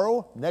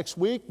tomorrow, next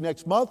week,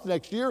 next month,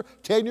 next year,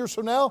 10 years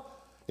from now.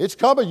 It's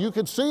coming. You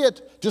can see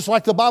it, just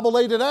like the Bible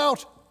laid it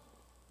out.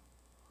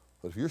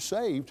 But if you're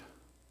saved,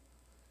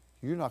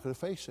 you're not going to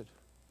face it.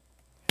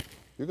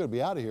 You're going to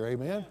be out of here,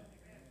 amen?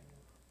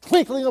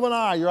 Twinkling of an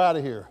eye, you're out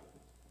of here.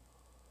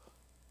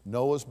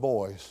 Noah's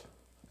boys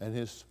and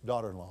his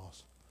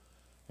daughter-in-laws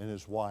and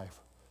his wife,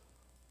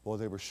 boy,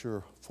 they were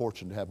sure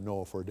fortunate to have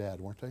Noah for a dad,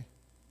 weren't they?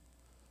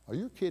 Are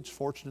your kids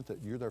fortunate that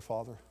you're their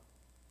father?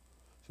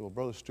 So, well,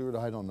 Brother Stewart,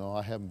 I don't know.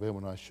 I haven't been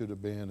when I should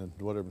have been and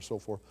whatever and so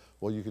forth.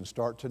 Well, you can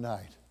start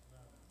tonight.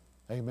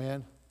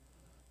 Amen?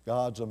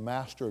 God's a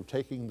master of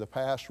taking the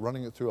past,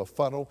 running it through a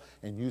funnel,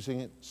 and using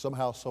it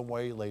somehow, some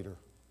way later.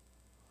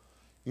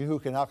 You know who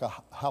can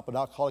help an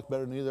alcoholic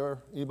better than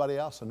anybody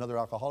else? Another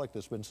alcoholic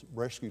that's been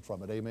rescued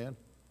from it. Amen?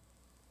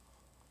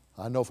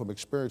 I know from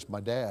experience,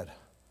 my dad.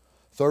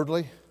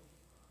 Thirdly,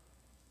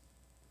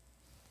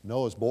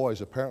 Noah's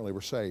boys apparently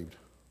were saved.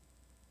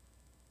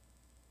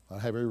 I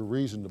have every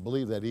reason to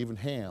believe that, even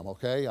Ham,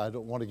 okay? I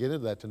don't want to get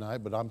into that tonight,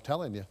 but I'm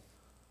telling you,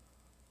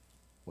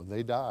 when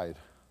they died,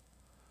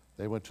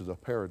 they went to the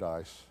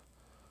paradise,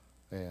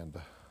 and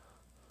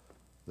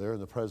they're in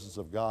the presence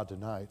of God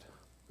tonight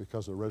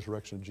because of the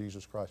resurrection of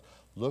Jesus Christ.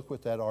 Look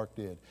what that ark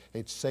did.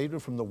 It saved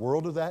them from the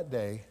world of that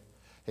day.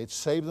 It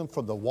saved them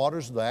from the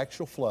waters of the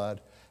actual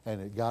flood,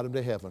 and it got them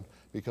to heaven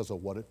because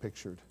of what it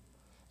pictured.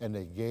 And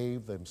they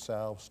gave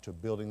themselves to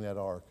building that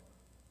ark.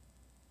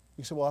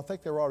 You say, well, I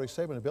think they were already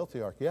saved when they built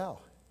the ark. Yeah,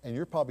 and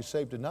you're probably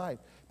saved tonight,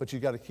 but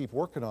you've got to keep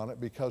working on it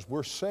because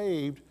we're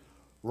saved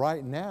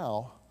right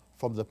now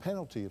from the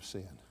penalty of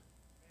sin.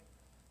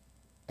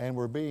 And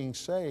we're being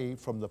saved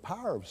from the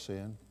power of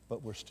sin,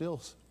 but we're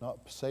still not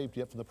saved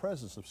yet from the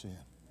presence of sin.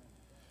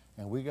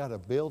 And we got to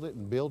build it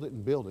and build it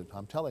and build it.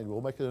 I'm telling you,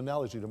 we'll make an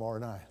analogy tomorrow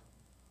night.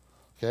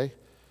 Okay?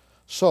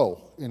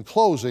 So, in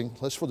closing,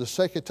 let's for the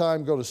sake of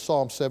time go to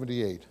Psalm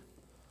 78.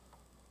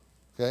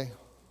 Okay?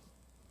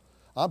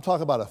 I'm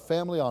talking about a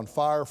family on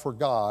fire for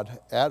God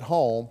at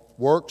home,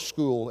 work,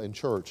 school, and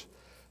church.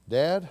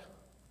 Dad,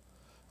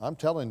 I'm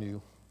telling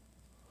you,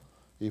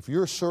 if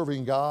you're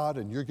serving God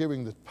and you're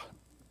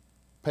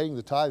paying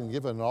the tithe and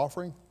giving an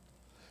offering,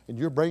 and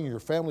you're bringing your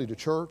family to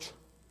church,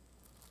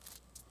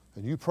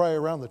 and you pray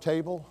around the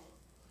table,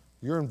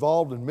 you're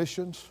involved in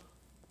missions,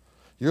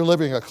 you're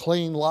living a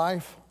clean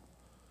life,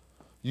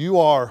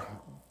 you're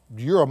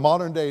a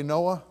modern day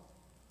Noah,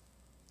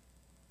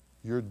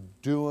 you're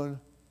doing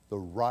the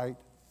right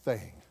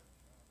thing.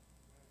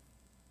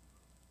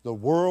 The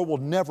world will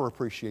never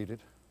appreciate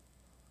it,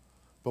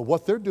 but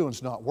what they're doing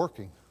is not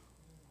working.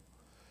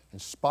 In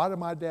spite of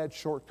my dad's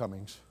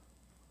shortcomings,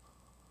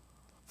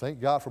 thank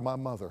God for my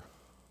mother.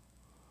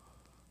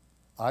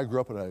 I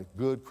grew up in a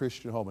good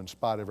Christian home in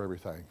spite of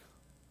everything.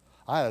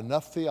 I had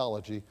enough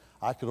theology,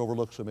 I could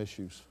overlook some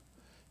issues.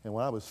 And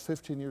when I was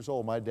 15 years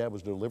old, my dad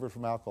was delivered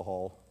from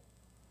alcohol.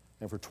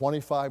 And for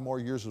 25 more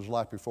years of his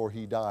life before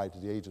he died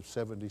at the age of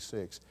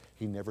 76,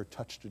 he never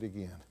touched it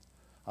again.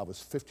 I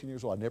was 15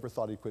 years old. I never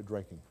thought he'd quit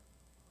drinking.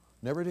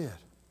 Never did.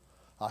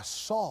 I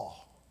saw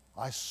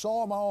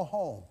in my own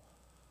home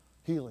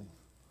healing.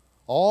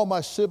 All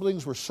my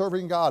siblings were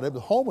serving God. The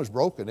home was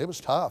broken. It was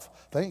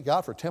tough. Thank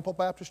God for Temple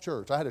Baptist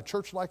Church. I had a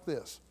church like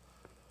this.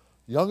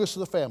 Youngest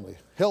of the family.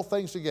 Held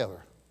things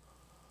together.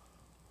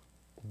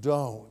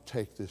 Don't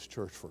take this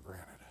church for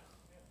granted.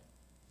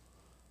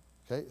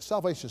 Okay?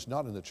 Salvation is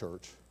not in the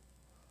church.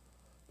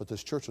 But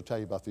this church will tell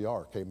you about the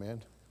ark.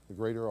 Amen? The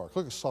greater ark.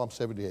 Look at Psalm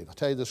 78. I'll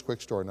tell you this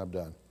quick story and I'm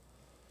done.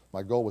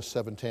 My goal was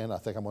 7:10. I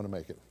think I'm going to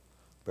make it.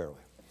 Barely.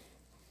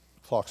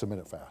 Clock's a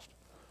minute fast.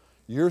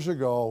 Years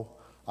ago,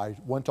 I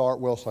went to Art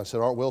Wilson. I said,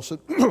 Art Wilson,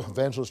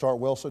 evangelist Art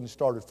Wilson, he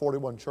started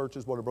 41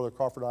 churches. One of Brother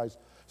Crawford and I's,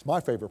 it's my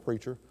favorite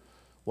preacher.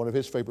 One of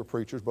his favorite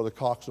preachers, Brother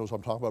Cox knows what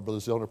I'm talking about. Brother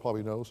Zillner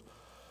probably knows.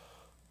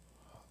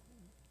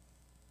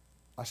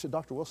 I said,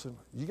 Dr. Wilson,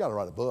 you got to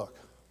write a book.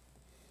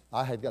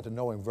 I had got to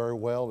know him very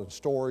well and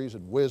stories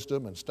and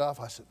wisdom and stuff.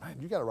 I said, man,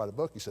 you got to write a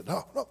book. He said,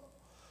 no,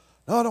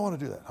 I don't want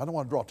to do that. I don't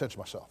want to draw attention to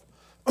myself.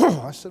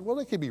 I said, well,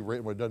 it can be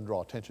written where it doesn't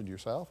draw attention to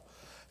yourself.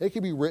 It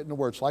can be written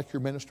where it's like your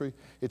ministry.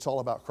 It's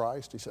all about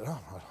Christ. He said, oh,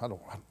 I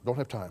don't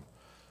have time.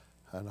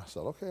 And I said,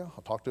 okay,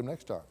 I'll talk to him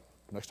next time.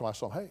 Next time I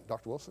saw him, hey,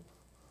 Dr. Wilson,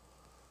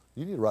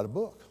 you need to write a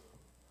book.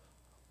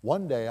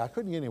 One day, I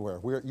couldn't get anywhere.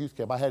 We were at youth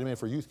camp. I had him in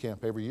for youth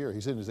camp every year.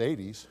 He's in his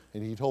 80s,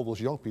 and he told those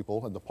young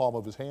people in the palm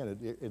of his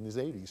hand in his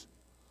 80s.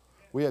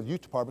 We had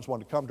youth departments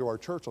wanting to come to our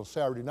church on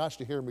Saturday nights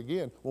to hear him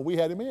again. Well, we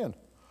had him in.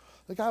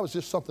 The guy was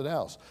just something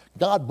else.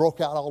 God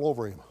broke out all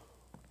over him.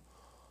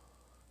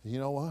 You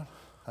know what?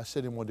 I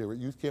said to him one day, we're at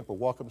youth camp, we're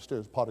walking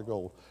upstairs, pot of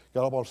gold.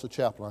 Got up onto the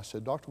chapel, and I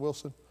said, Dr.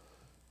 Wilson,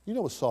 you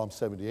know what Psalm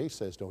 78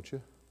 says, don't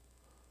you?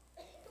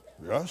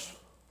 Yes.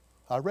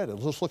 I read it.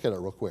 Let's look at it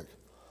real quick.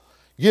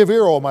 Give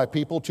ear, O my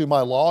people, to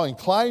my law.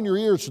 Incline your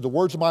ears to the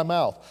words of my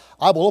mouth.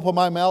 I will open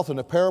my mouth in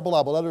a parable.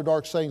 I will utter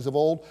dark sayings of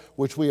old,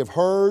 which we have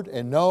heard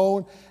and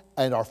known,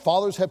 and our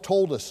fathers have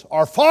told us.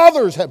 Our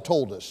fathers have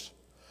told us.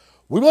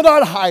 We will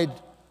not hide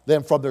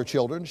them from their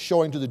children,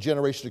 showing to the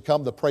generation to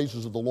come the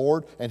praises of the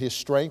Lord and his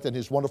strength and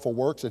his wonderful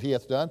works that he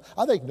hath done.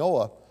 I think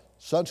Noah's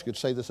sons could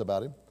say this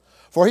about him.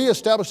 For he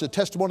established a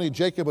testimony in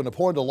Jacob and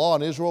appointed a law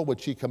in Israel,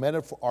 which he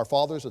commanded for our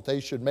fathers, that they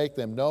should make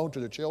them known to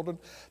their children,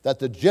 that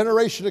the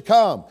generation to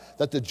come,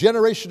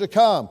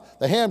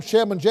 the Ham,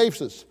 Shem, and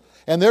Japheth,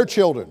 and their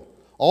children,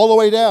 all the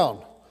way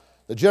down,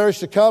 the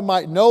generation to come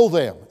might know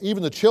them,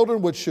 even the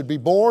children which should be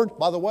born.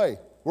 By the way,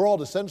 we're all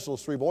descendants of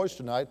those three boys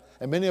tonight,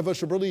 and many of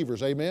us are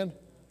believers, amen?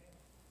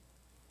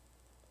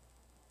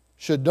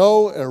 Should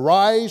know and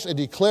arise and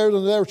declare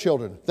to their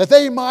children, that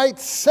they might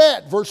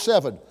set, verse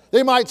 7,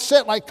 they might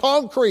set like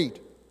concrete.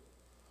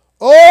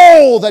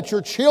 Oh, that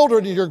your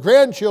children and your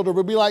grandchildren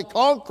would be like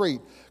concrete.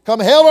 Come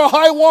hell or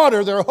high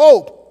water, their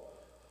hope,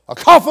 a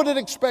confident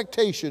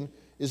expectation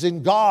is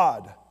in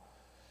God.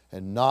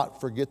 And not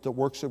forget the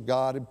works of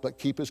God, but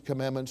keep His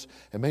commandments,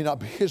 and may not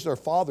be as their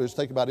fathers.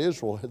 Think about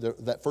Israel,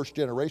 that first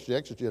generation, the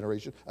Exodus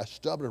generation, a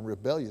stubborn and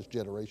rebellious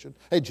generation.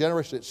 A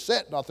generation that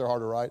set not their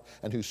heart aright,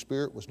 and whose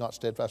spirit was not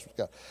steadfast with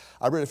God.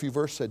 I read a few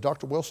verses, said,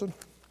 Dr. Wilson,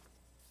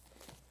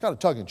 kind of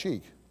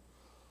tongue-in-cheek.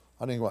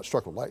 I didn't go out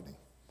struck with lightning.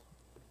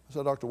 I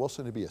said, Dr.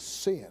 Wilson, it'd be a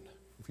sin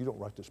if you don't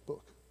write this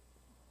book.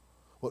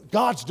 What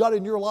God's done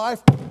in your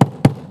life,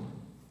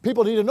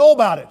 people need to know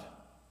about it,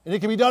 and it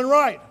can be done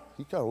right.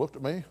 He kind of looked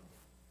at me.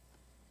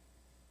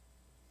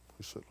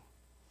 He said,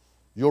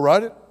 you'll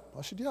write it?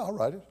 I said, yeah, I'll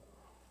write it.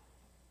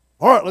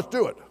 All right, let's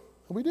do it.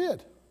 And we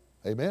did.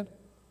 Amen?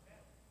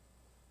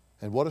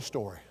 And what a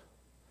story.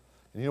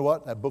 And you know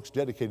what? That book's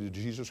dedicated to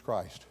Jesus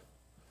Christ.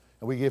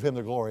 And we give Him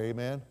the glory.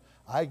 Amen?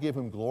 I give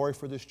Him glory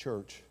for this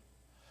church.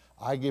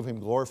 I give Him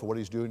glory for what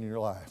He's doing in your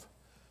life.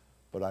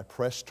 But I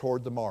press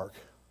toward the mark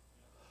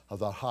of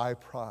the high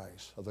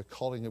prize of the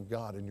calling of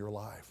God in your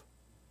life.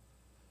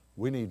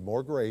 We need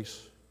more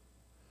grace.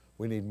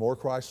 We need more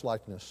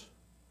Christ-likeness.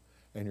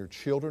 And your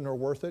children are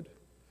worth it.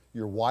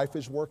 Your wife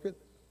is worth it.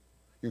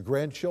 Your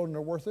grandchildren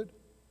are worth it.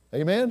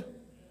 Amen?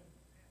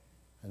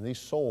 And these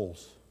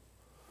souls,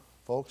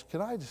 folks,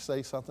 can I just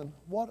say something?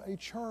 What a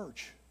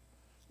church.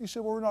 You say,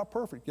 well, we're not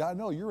perfect. Yeah, I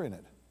know, you're in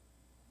it.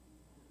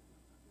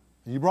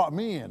 And you brought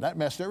me in. That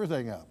messed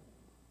everything up.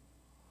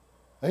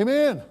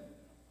 Amen.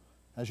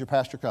 As your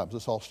pastor comes,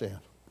 let's all stand.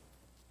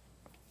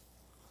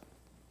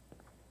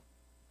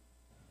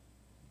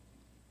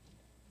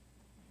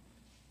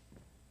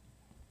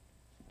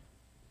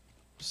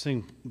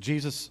 Sing,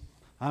 Jesus,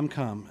 I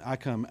come.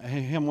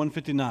 Hymn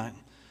 159.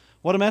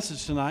 What a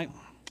message tonight.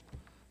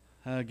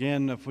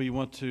 Again, if we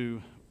want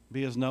to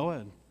be as Noah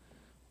and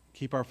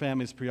keep our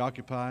families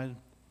preoccupied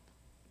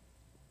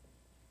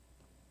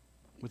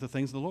with the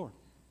things of the Lord.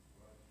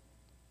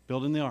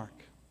 Building the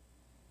ark.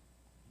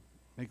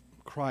 Make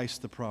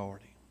Christ the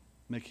priority.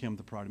 Make Him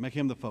the priority. Make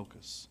Him the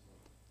focus.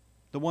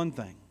 The one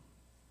thing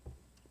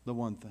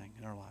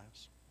in our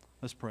lives.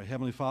 Let's pray.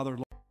 Heavenly Father,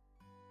 Lord,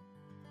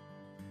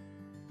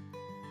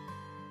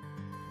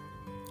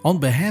 on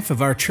behalf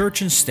of our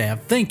church and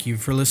staff, thank you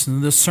for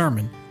listening to this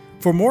sermon.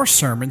 For more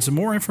sermons and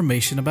more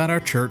information about our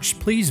church,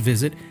 please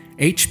visit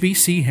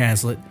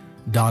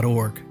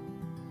hbchazlitt.org.